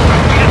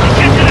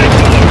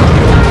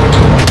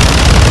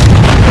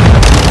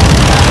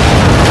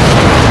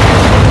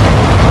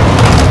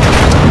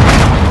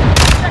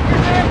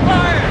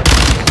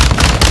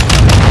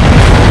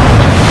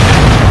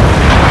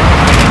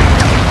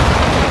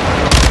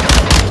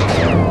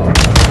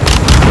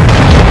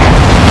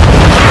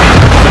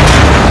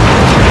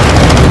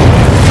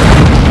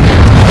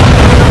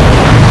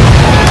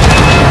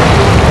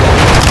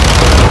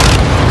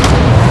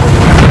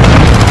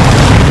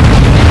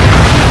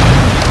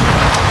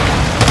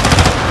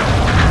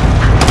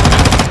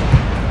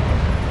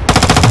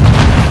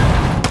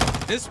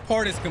 This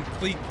part is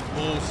complete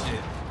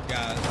bullshit,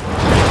 guys.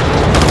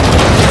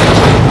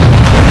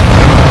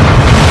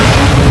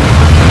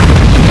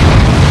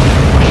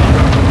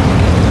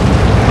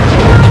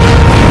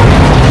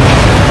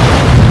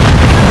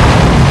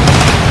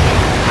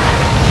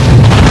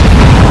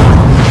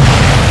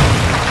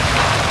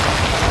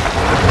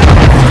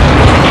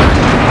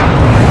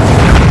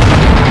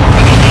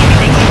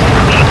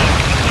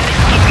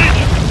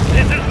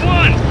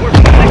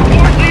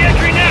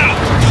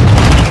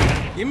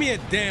 Give me a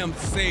damn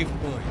save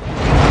point.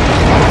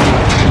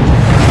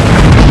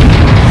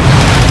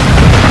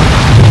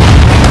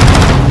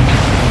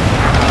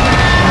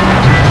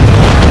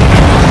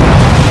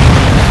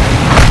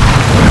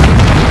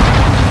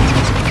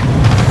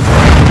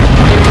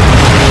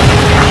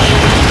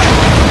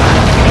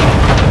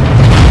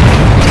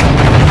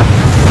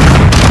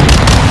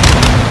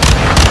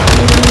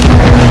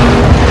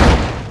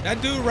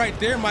 right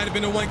there might have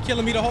been the one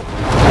killing me the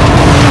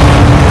whole.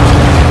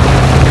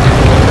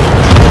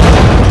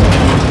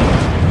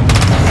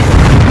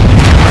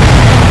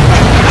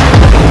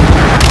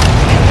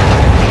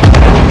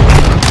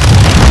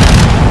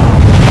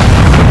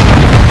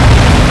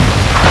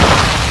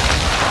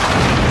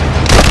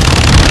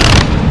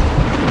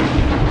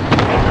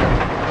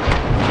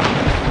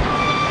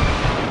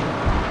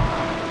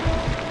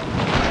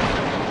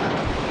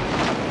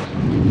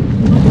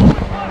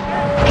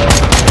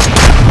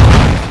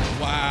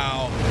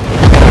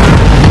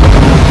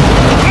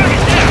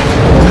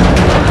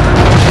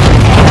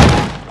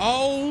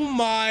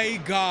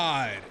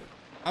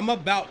 I'm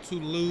about to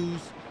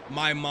lose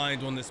my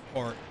mind on this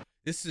part.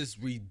 This is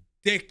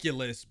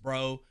ridiculous,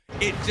 bro.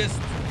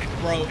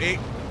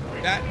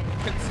 That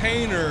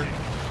container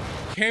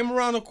came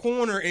around the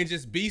corner and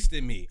just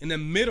beasted me in the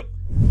middle.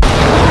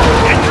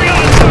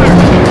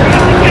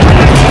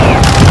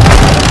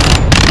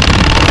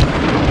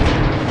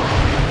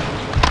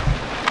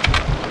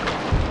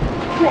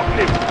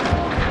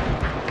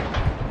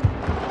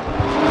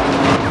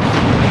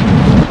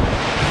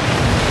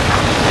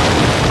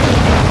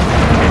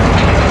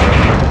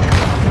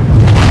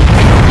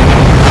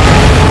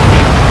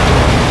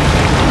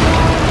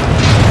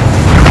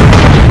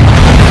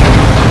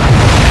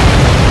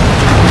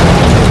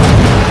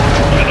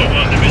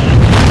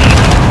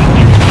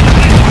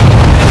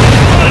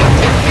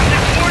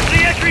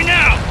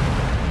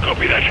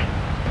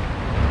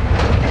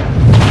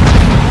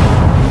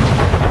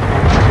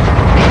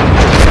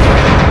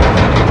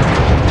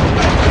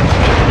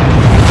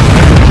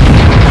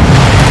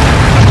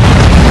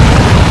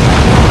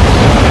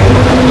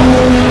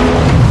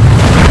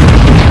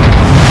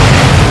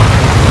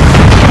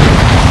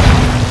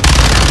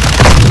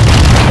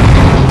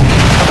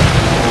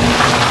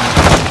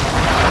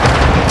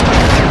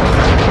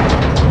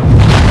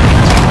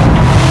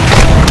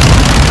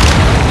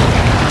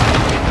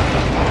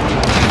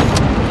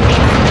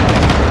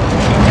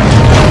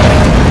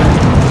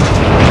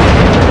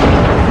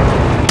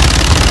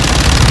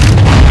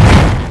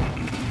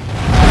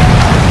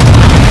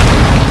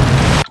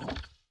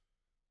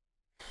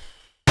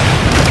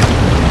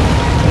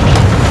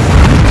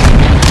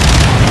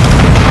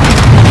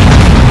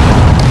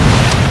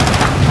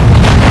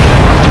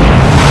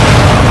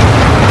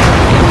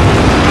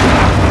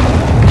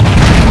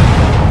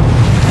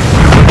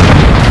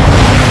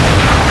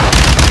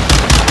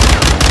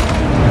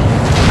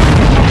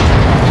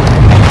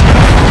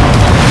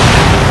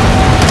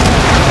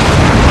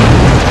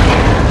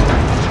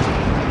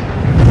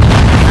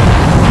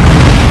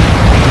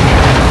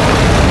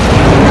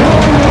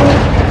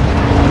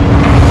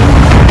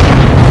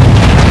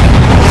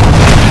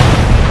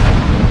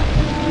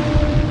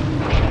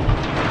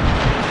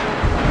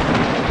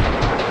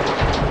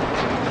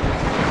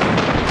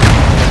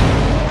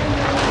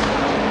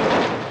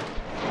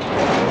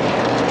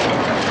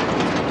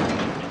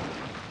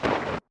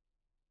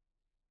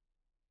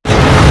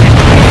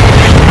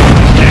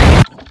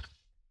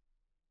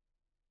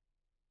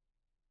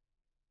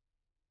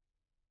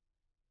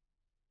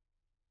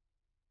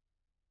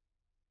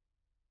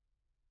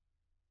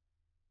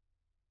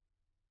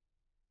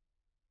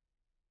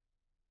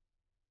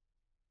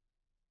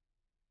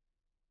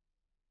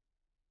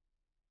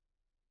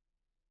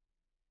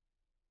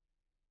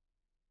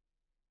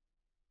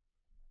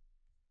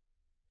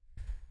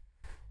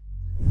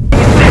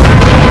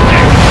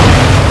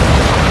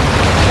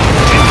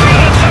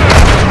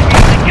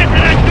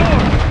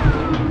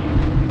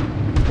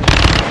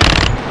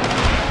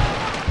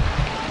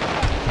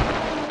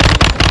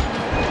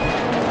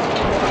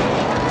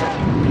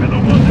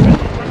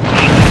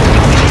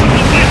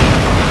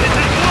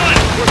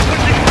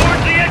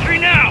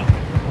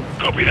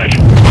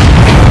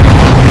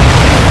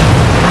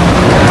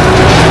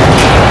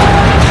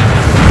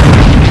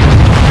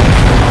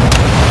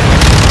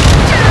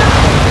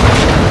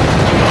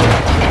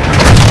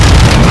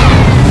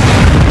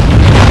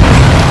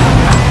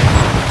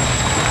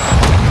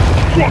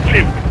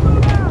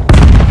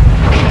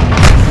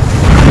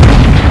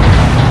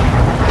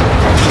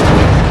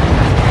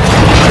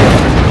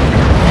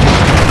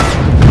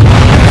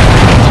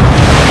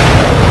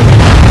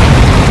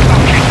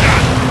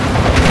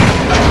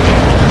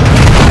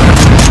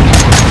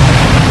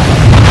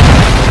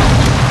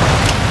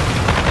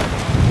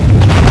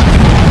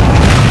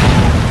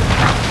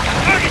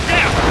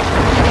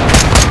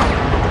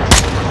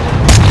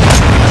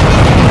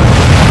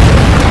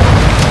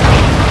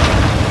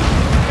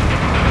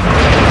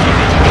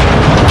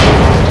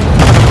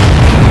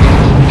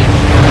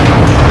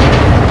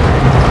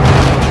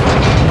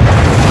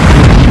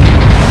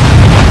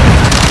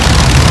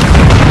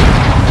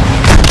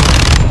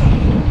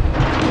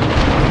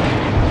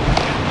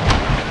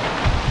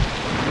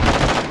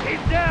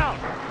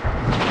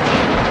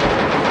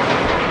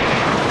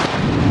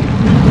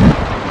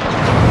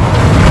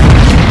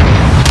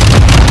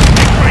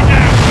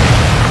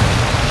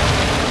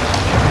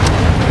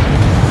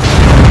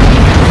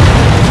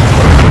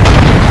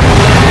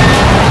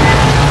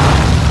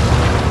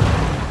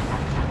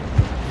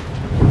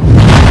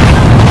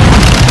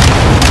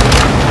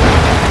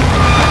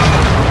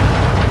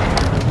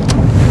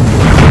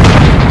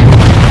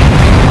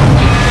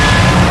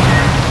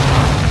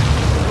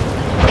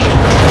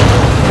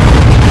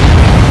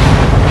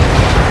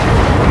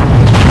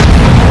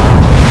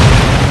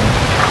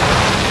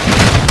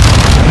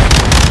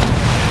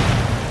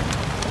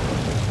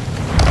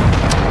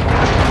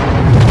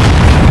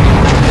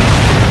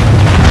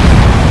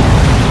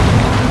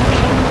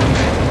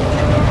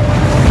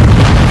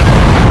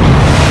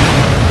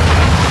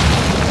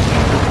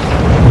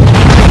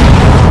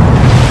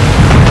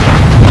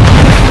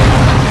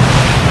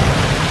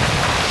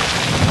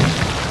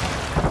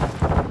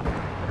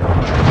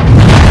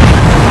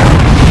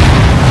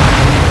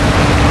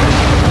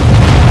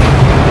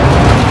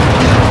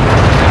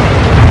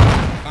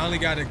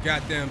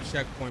 goddamn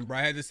checkpoint, bro.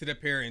 I had to sit up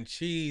here and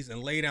cheese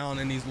and lay down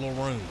in these little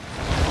rooms.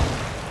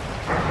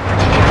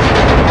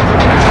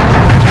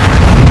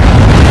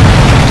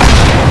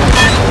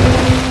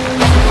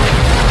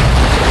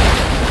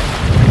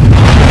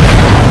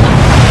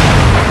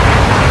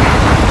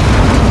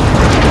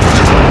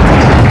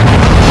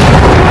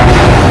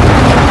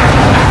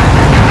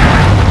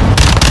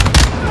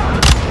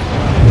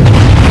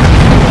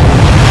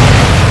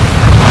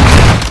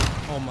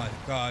 Oh my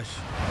gosh.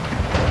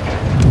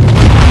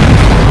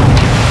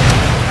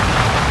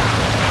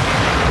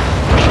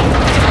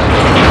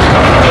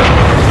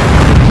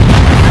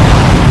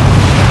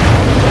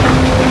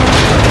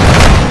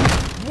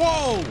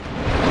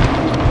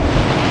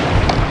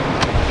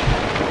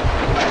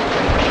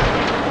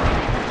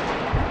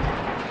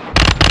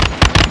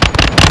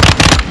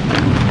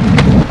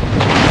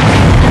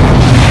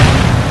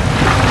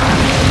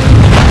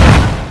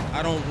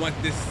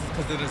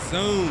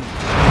 Zoom.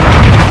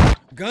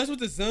 Guns with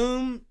the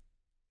zoom,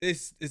 it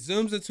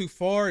zooms in too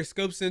far, it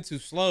scopes in too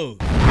slow.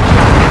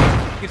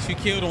 Gets you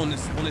killed on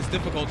this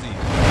difficulty.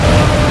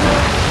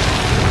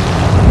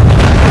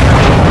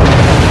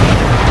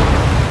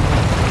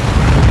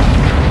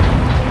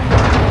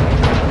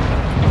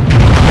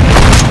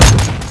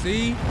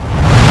 See?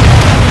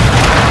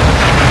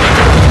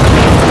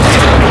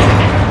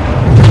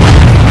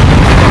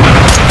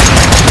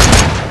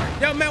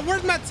 Yo, man,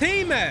 where's my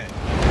team at?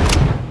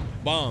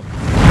 Bomb.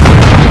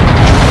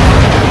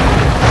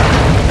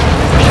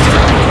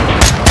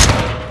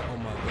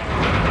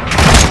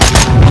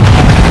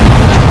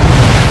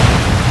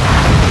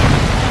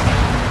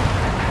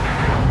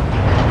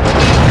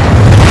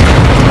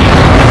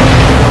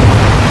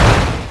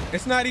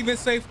 It's not even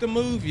safe to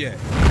move yet.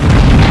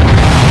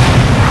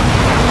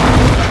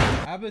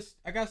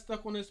 I got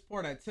stuck on this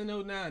port at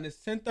 10:09. It's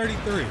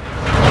 10:33.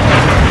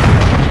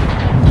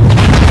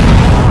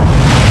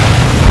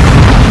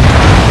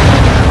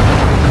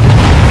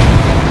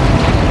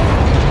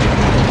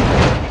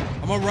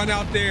 I'm gonna run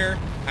out there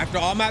after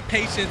all my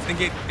patience and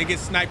get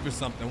sniped or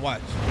something.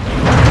 Watch.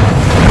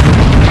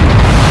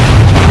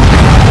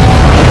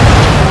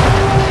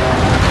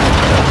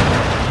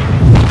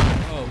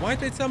 Oh, why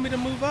didn't they tell me to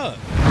move up?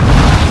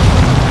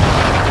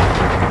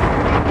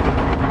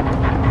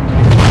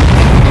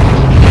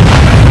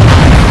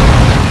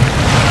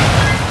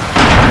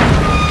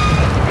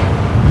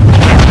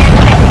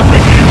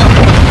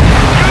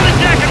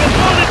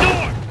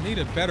 I need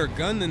a better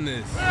gun than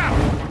this.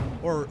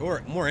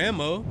 Or more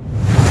ammo.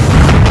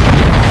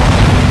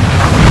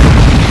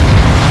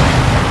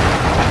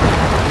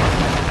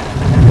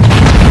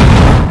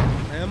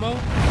 Ammo?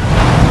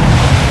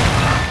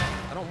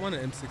 I don't want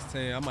an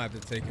M16. I might have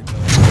to take it though.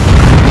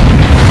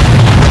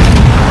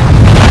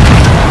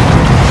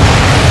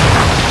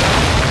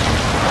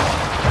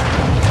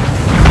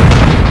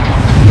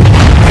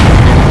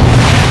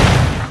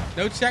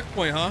 No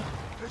checkpoint, huh?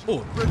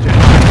 Oh.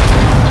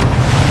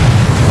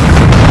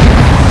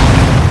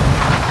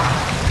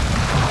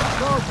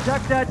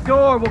 Check that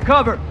door, we'll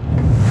cover.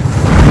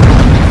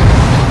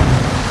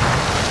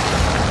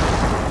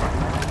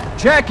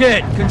 Check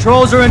it,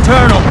 controls are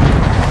internal.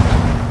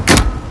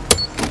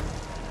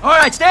 All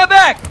right, stand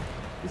back.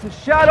 This is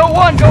Shadow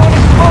 1 going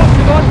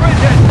explosive on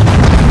bridges.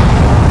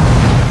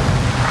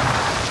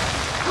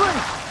 3,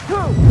 2,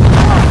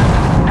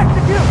 1,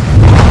 execute.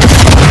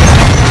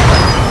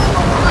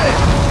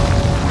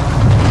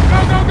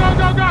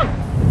 Go!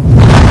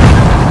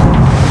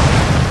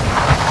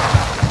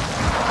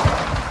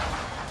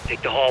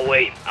 Take the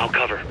hallway, I'll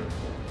cover.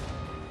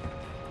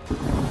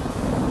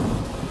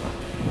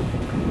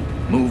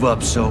 Move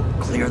up, so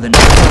clear the...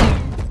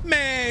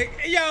 Man,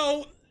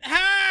 yo,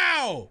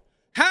 how?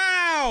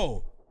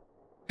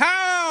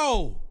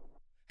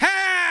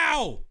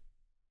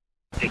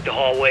 Take the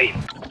hallway.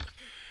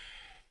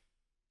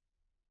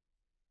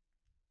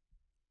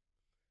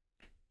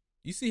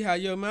 You see how,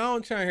 yo, man, I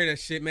don't try to hear that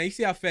shit, man. You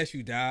see how fast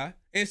you die?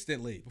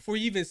 Instantly. Before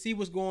you even see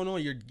what's going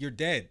on, you're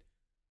dead.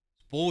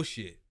 It's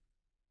bullshit.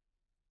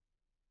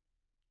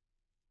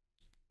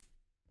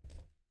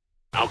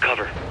 I'll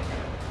cover.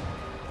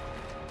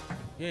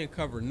 You ain't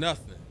covered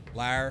nothing,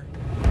 liar.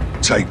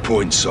 Take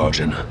point,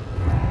 Sergeant.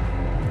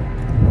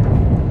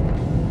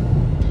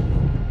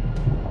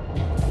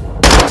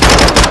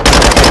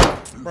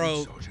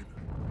 Bro,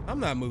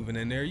 I'm not moving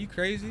in there. You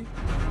crazy?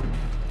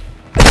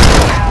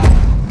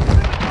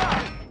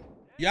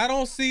 Y'all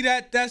don't see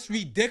that? That's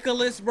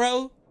ridiculous,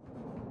 bro.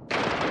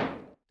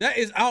 That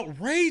is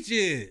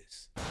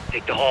outrageous.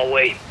 Take the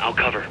hallway, I'll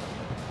cover.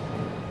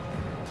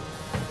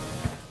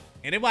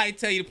 Anybody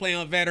tell you to play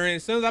on veteran?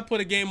 As soon as I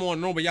put a game on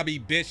normal, y'all be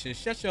bitching.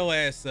 Shut your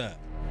ass up.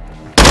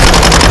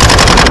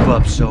 Move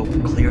up, so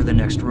clear the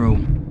next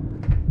room.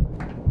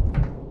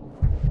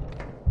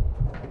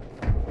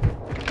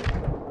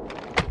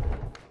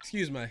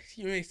 Excuse my outburst.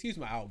 You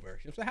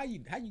know what I'm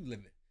saying? How you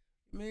living?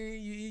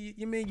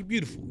 Man, you're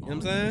beautiful. You know what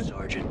I'm saying?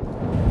 Sergeant.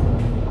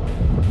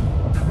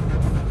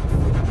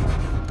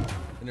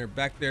 And they're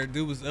back there.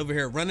 Dude was over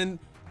here running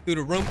through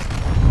the room.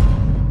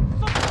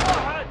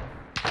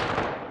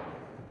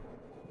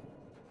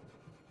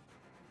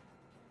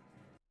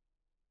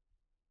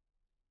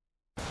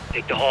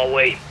 Take the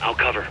hallway, I'll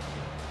cover.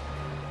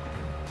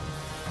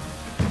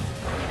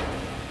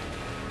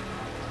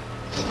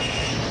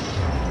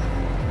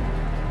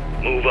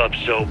 Move up,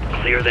 Soap.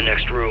 Clear the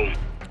next room.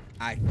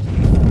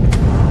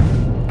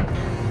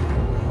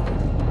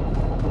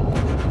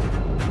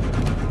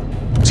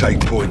 Take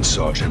point,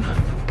 Sergeant.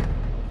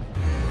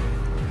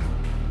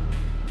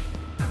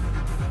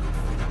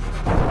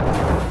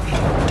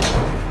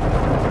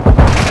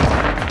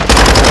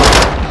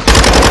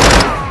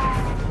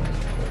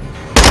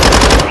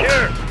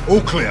 All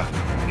clear.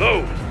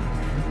 Move.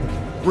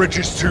 Bridge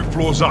is 2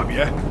 floors up,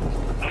 yeah?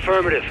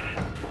 Affirmative.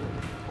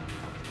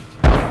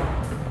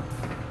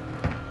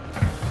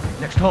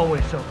 Next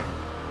hallway, so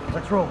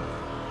let's roll.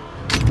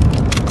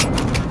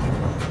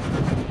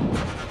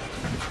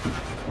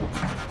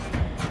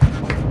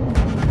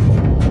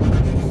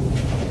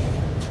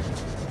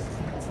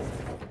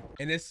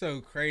 And it's so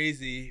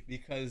crazy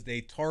because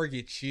they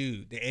target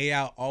you. The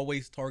AI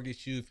always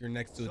targets you if you're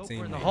next to a team.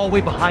 We're in the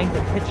hallway behind the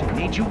kitchen.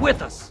 Need you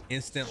with us.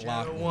 Instant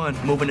lock. One,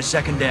 moving to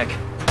second deck.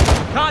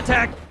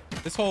 Contact!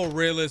 This whole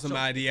realism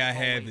idea I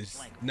have is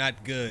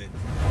not good.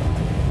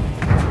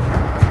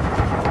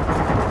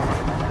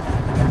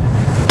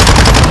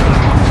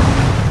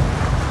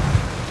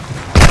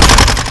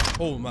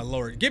 Oh my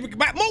lord. Give it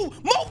back.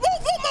 Move, bro.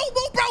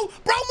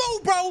 Bro,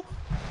 move, bro.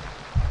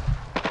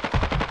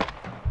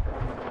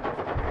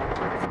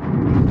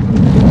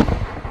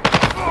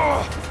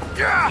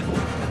 Yeah!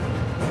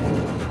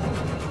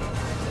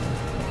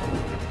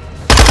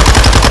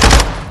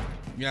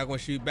 You're not gonna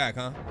shoot back,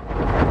 huh?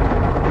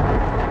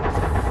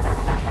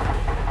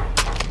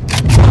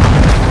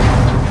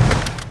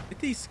 Get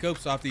these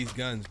scopes off these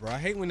guns, bro. I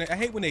hate when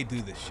they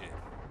do this shit.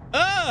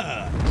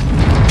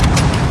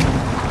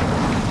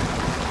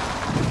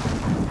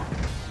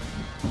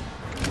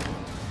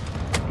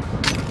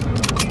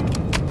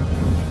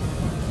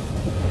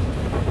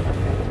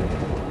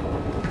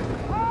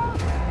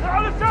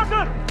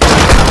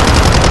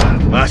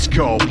 Let's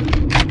go.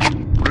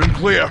 Room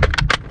clear.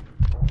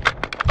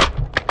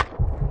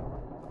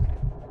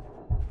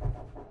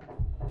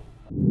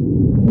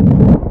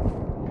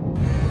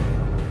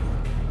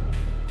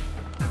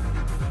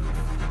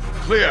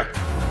 Clear.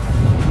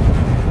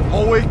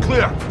 Hallway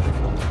clear.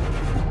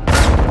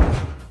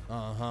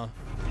 Uh-huh.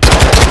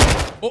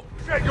 Oh,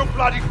 check your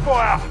bloody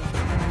fire.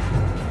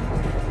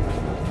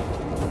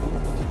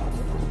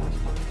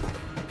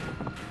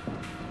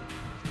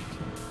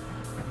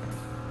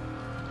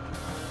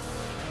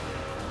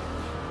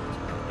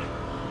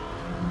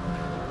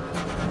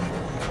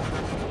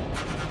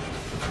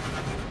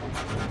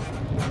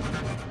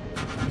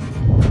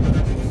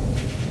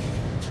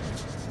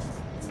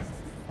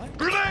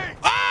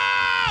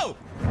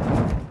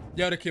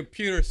 Yo, the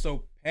computer's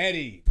so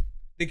petty.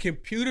 The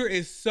computer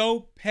is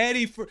so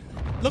petty for...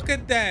 Look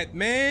at that,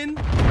 man.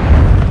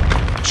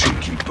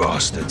 Cheeky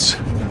bastards.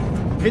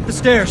 Hit the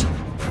stairs.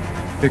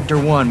 Victor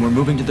 1, we're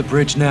moving to the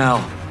bridge now.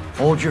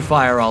 Hold your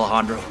fire,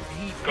 Alejandro.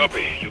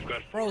 Copy. You've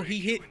got... Bro,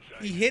 he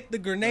hit the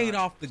grenade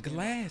off the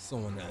glass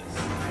on us.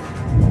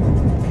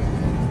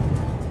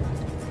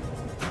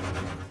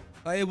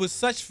 Like, it was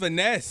such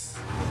finesse.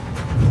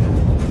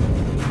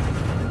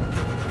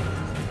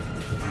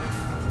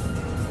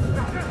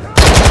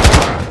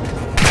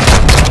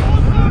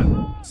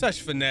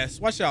 Such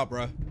finesse. Watch out,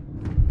 bro.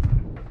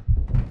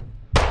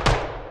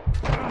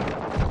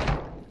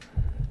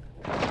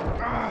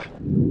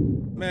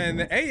 Man,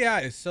 the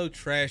AI is so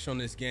trash on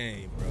this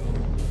game, bro.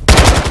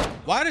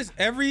 Why does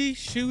every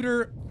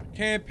shooter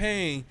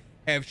campaign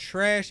have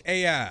trash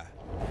AI?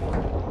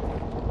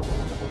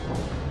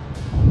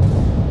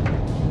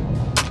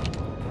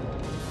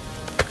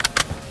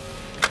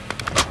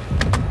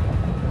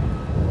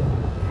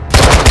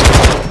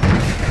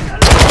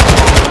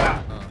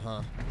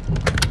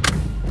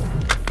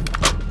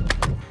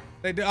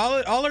 They do,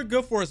 all they're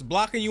good for is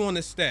blocking you on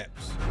the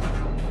steps.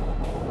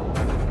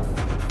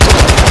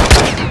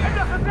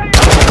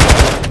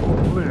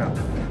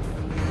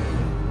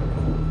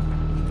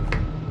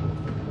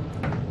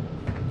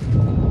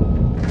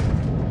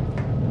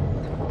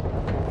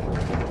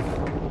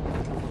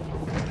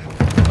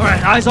 All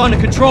right, eyes on the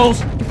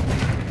controls.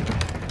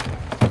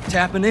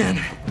 Tapping in.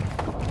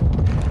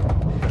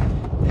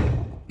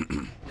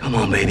 Come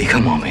on, baby.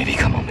 Come on, baby.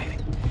 Come on, baby.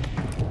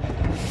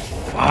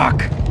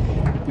 Fuck.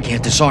 We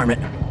can't disarm it.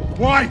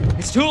 Why?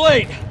 It's too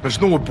late.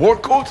 There's no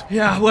abort code?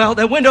 Yeah, well,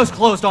 that window's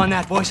closed on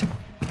that, boys.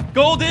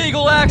 Gold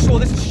Eagle Actual,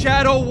 this is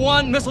Shadow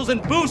 1, missiles in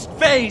boost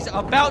phase,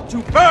 about to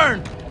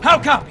burn. How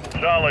copy?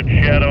 Solid,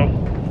 Shadow.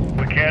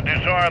 We can't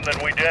disarm, then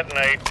we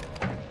detonate.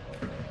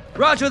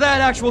 Roger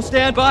that, Actual,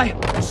 standby.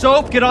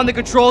 Soap, get on the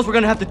controls. We're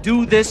gonna have to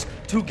do this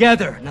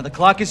together. Now, the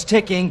clock is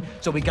ticking,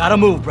 so we gotta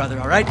move, brother,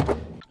 all right?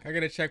 I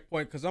got a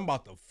checkpoint because I'm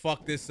about to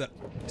fuck this up.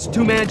 It's a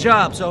two-man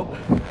job, Soap.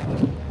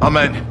 I'm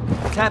in.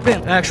 Tap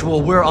in.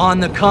 Actual, we're on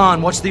the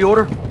con. What's the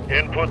order?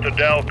 Input the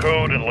DAL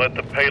code and let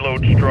the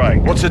payload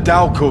strike. What's the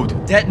DAL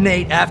code?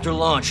 Detonate after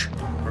launch.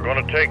 We're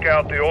gonna take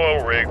out the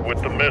oil rig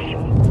with the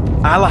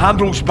missile.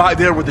 Alejandro's back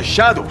there with the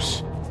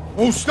shadows.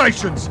 All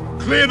stations,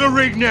 clear the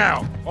rig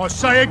now. I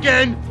say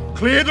again,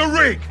 Clear the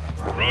rig!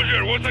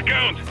 Roger, what's the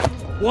count?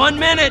 1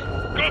 minute!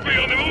 Copy,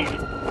 on the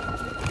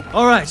move!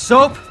 All right,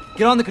 Soap,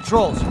 get on the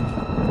controls.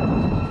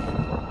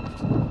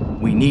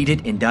 We need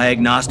it in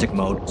diagnostic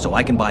mode so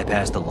I can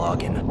bypass the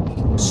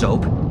login.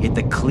 Soap, hit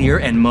the clear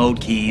and mode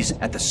keys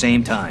at the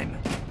same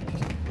time.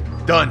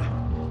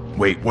 Done.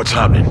 Wait, what's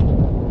happening?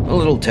 A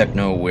little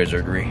techno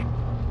wizardry.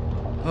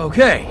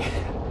 Okay.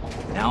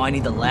 Now I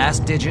need the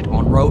last digit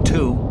on row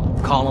 2,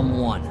 column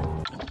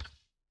 1.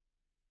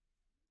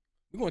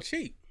 We're gonna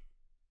cheat.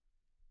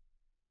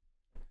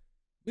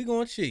 We're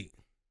gonna cheat.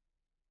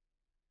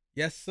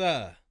 Yes,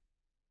 sir.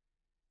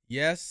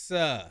 Yes,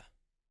 sir.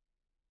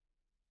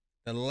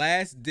 The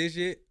last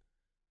digit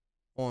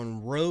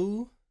on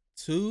row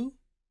 2,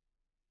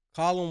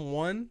 column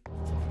 1.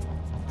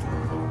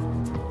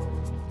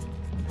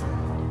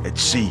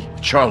 It's C,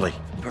 Charlie.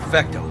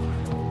 Perfecto.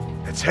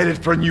 It's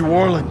headed for New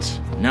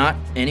Orleans. Not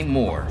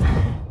anymore.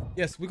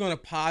 Yes, we're gonna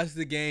pause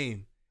the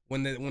game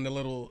when the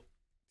little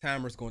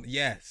timer's going.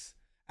 Yes,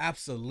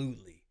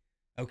 absolutely.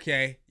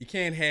 Okay, you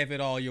can't have it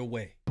all your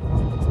way.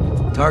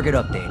 Target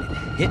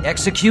updated. Hit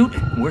execute,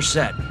 and we're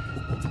set.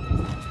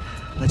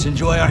 Let's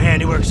enjoy our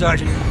handiwork,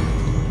 Sergeant.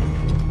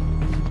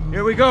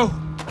 Here we go.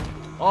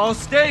 All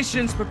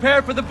stations,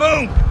 prepare for the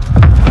boom.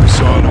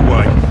 It's on the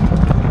way.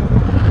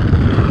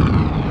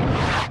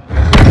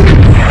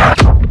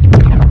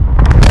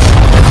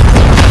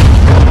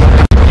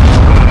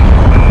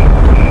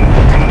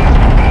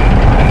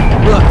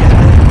 Look at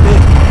that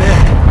big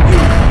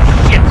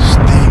shit.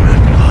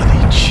 Steaming,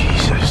 bloody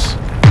Jesus.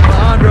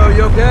 Alejandro,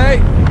 you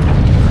okay?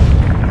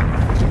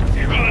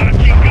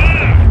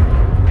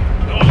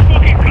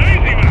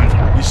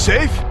 You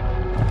safe?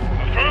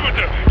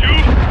 Affirmative. You?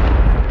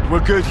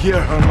 We're good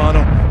here,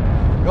 hermano.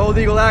 Gold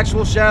Eagle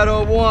actual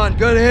Shadow 1.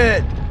 Good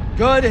hit.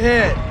 Good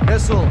hit.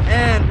 Missile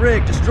and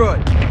rig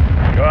destroyed.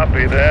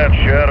 Copy that,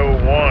 Shadow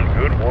 1.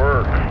 Good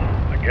work.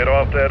 Now get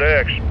off that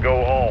X and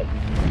go home.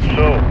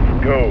 So,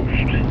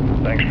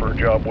 Ghost, thanks for a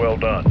job well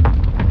done.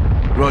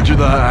 Roger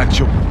that,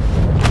 actual.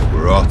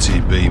 We're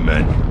RTB,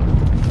 men.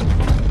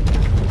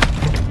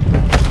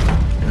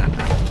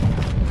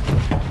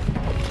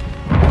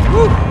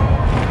 Woo!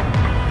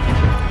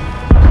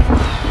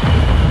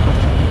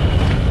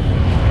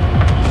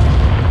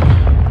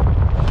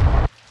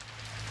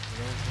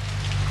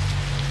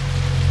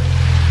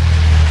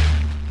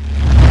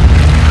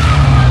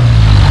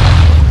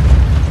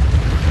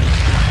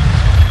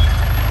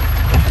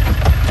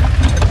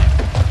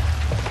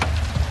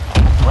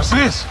 What's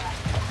this?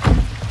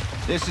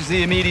 This is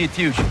the immediate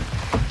future.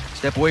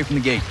 Step away from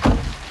the gate.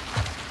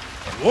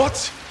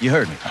 What? You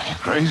heard me. You're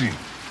crazy.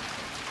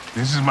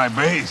 This is my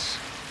base.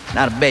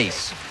 Not a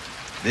base.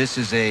 This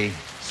is a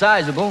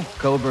sizable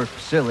covert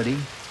facility,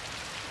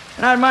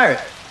 and I admire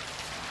it.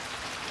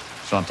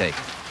 So I'm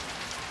taking.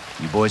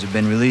 You boys have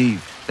been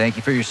relieved. Thank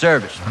you for your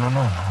service. No.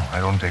 I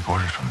don't take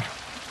orders from you.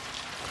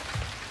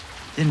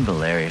 Didn't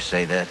Valeria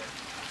say that?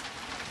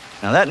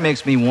 Now that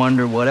makes me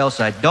wonder what else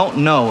I don't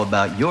know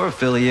about your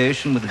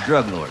affiliation with the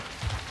drug lord.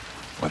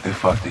 What the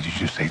fuck did you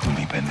just say to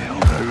me,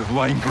 pendejo?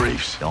 Line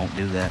briefs. Don't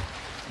do that.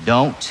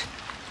 Don't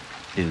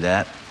do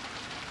that.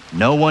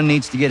 No one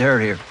needs to get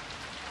hurt here.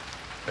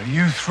 Are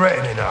you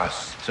threatening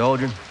us?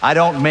 Soldier, I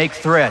don't make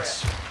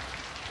threats.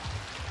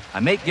 I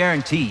make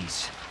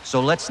guarantees.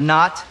 So let's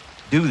not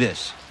do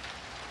this.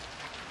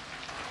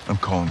 I'm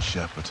calling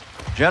Shepard.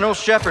 General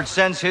Shepard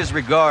sends his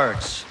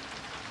regards.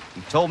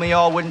 He told me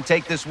y'all wouldn't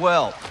take this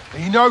well.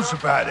 He knows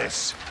about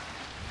this.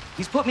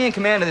 He's put me in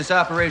command of this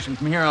operation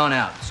from here on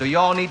out. So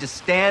y'all need to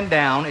stand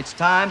down. It's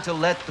time to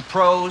let the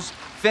pros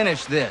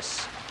finish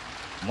this.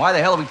 Why the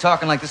hell are we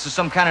talking like this is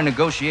some kind of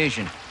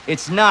negotiation?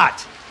 It's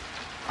not.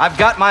 I've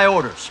got my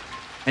orders.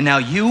 And now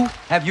you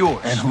have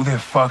yours. And who the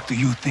fuck do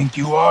you think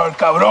you are,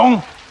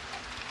 cabrón?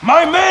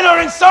 My men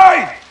are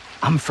inside!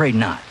 I'm afraid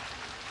not.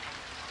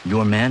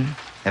 Your men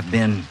have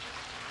been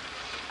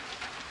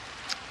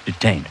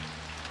detained.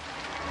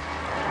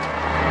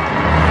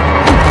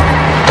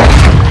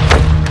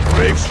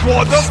 Graves,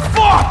 what the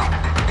fuck?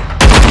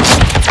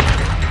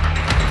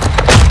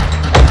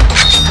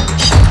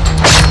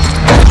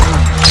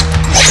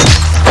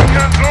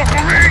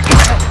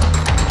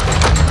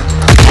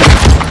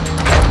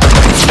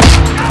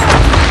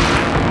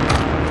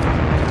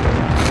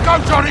 Go,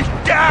 Johnny!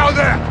 Get out of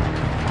there!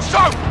 So,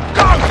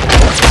 go!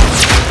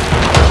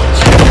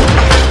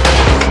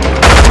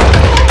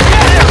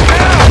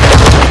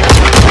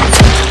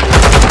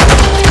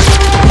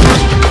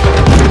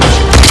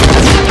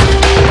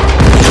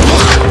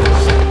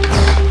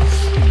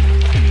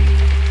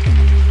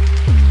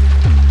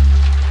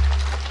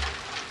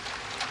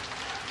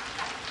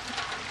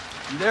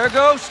 You there,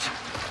 Ghost?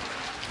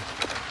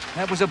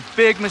 That was a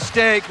big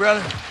mistake,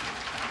 brother.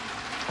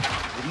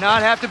 Did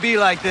not have to be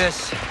like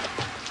this.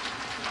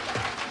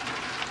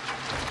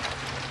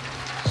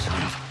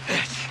 Son of a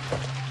bitch.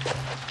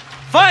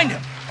 Find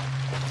him!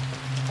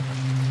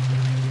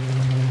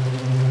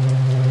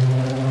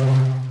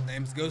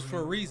 Name's Ghost for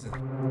a reason.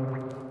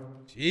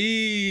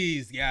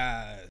 Jeez,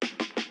 guys.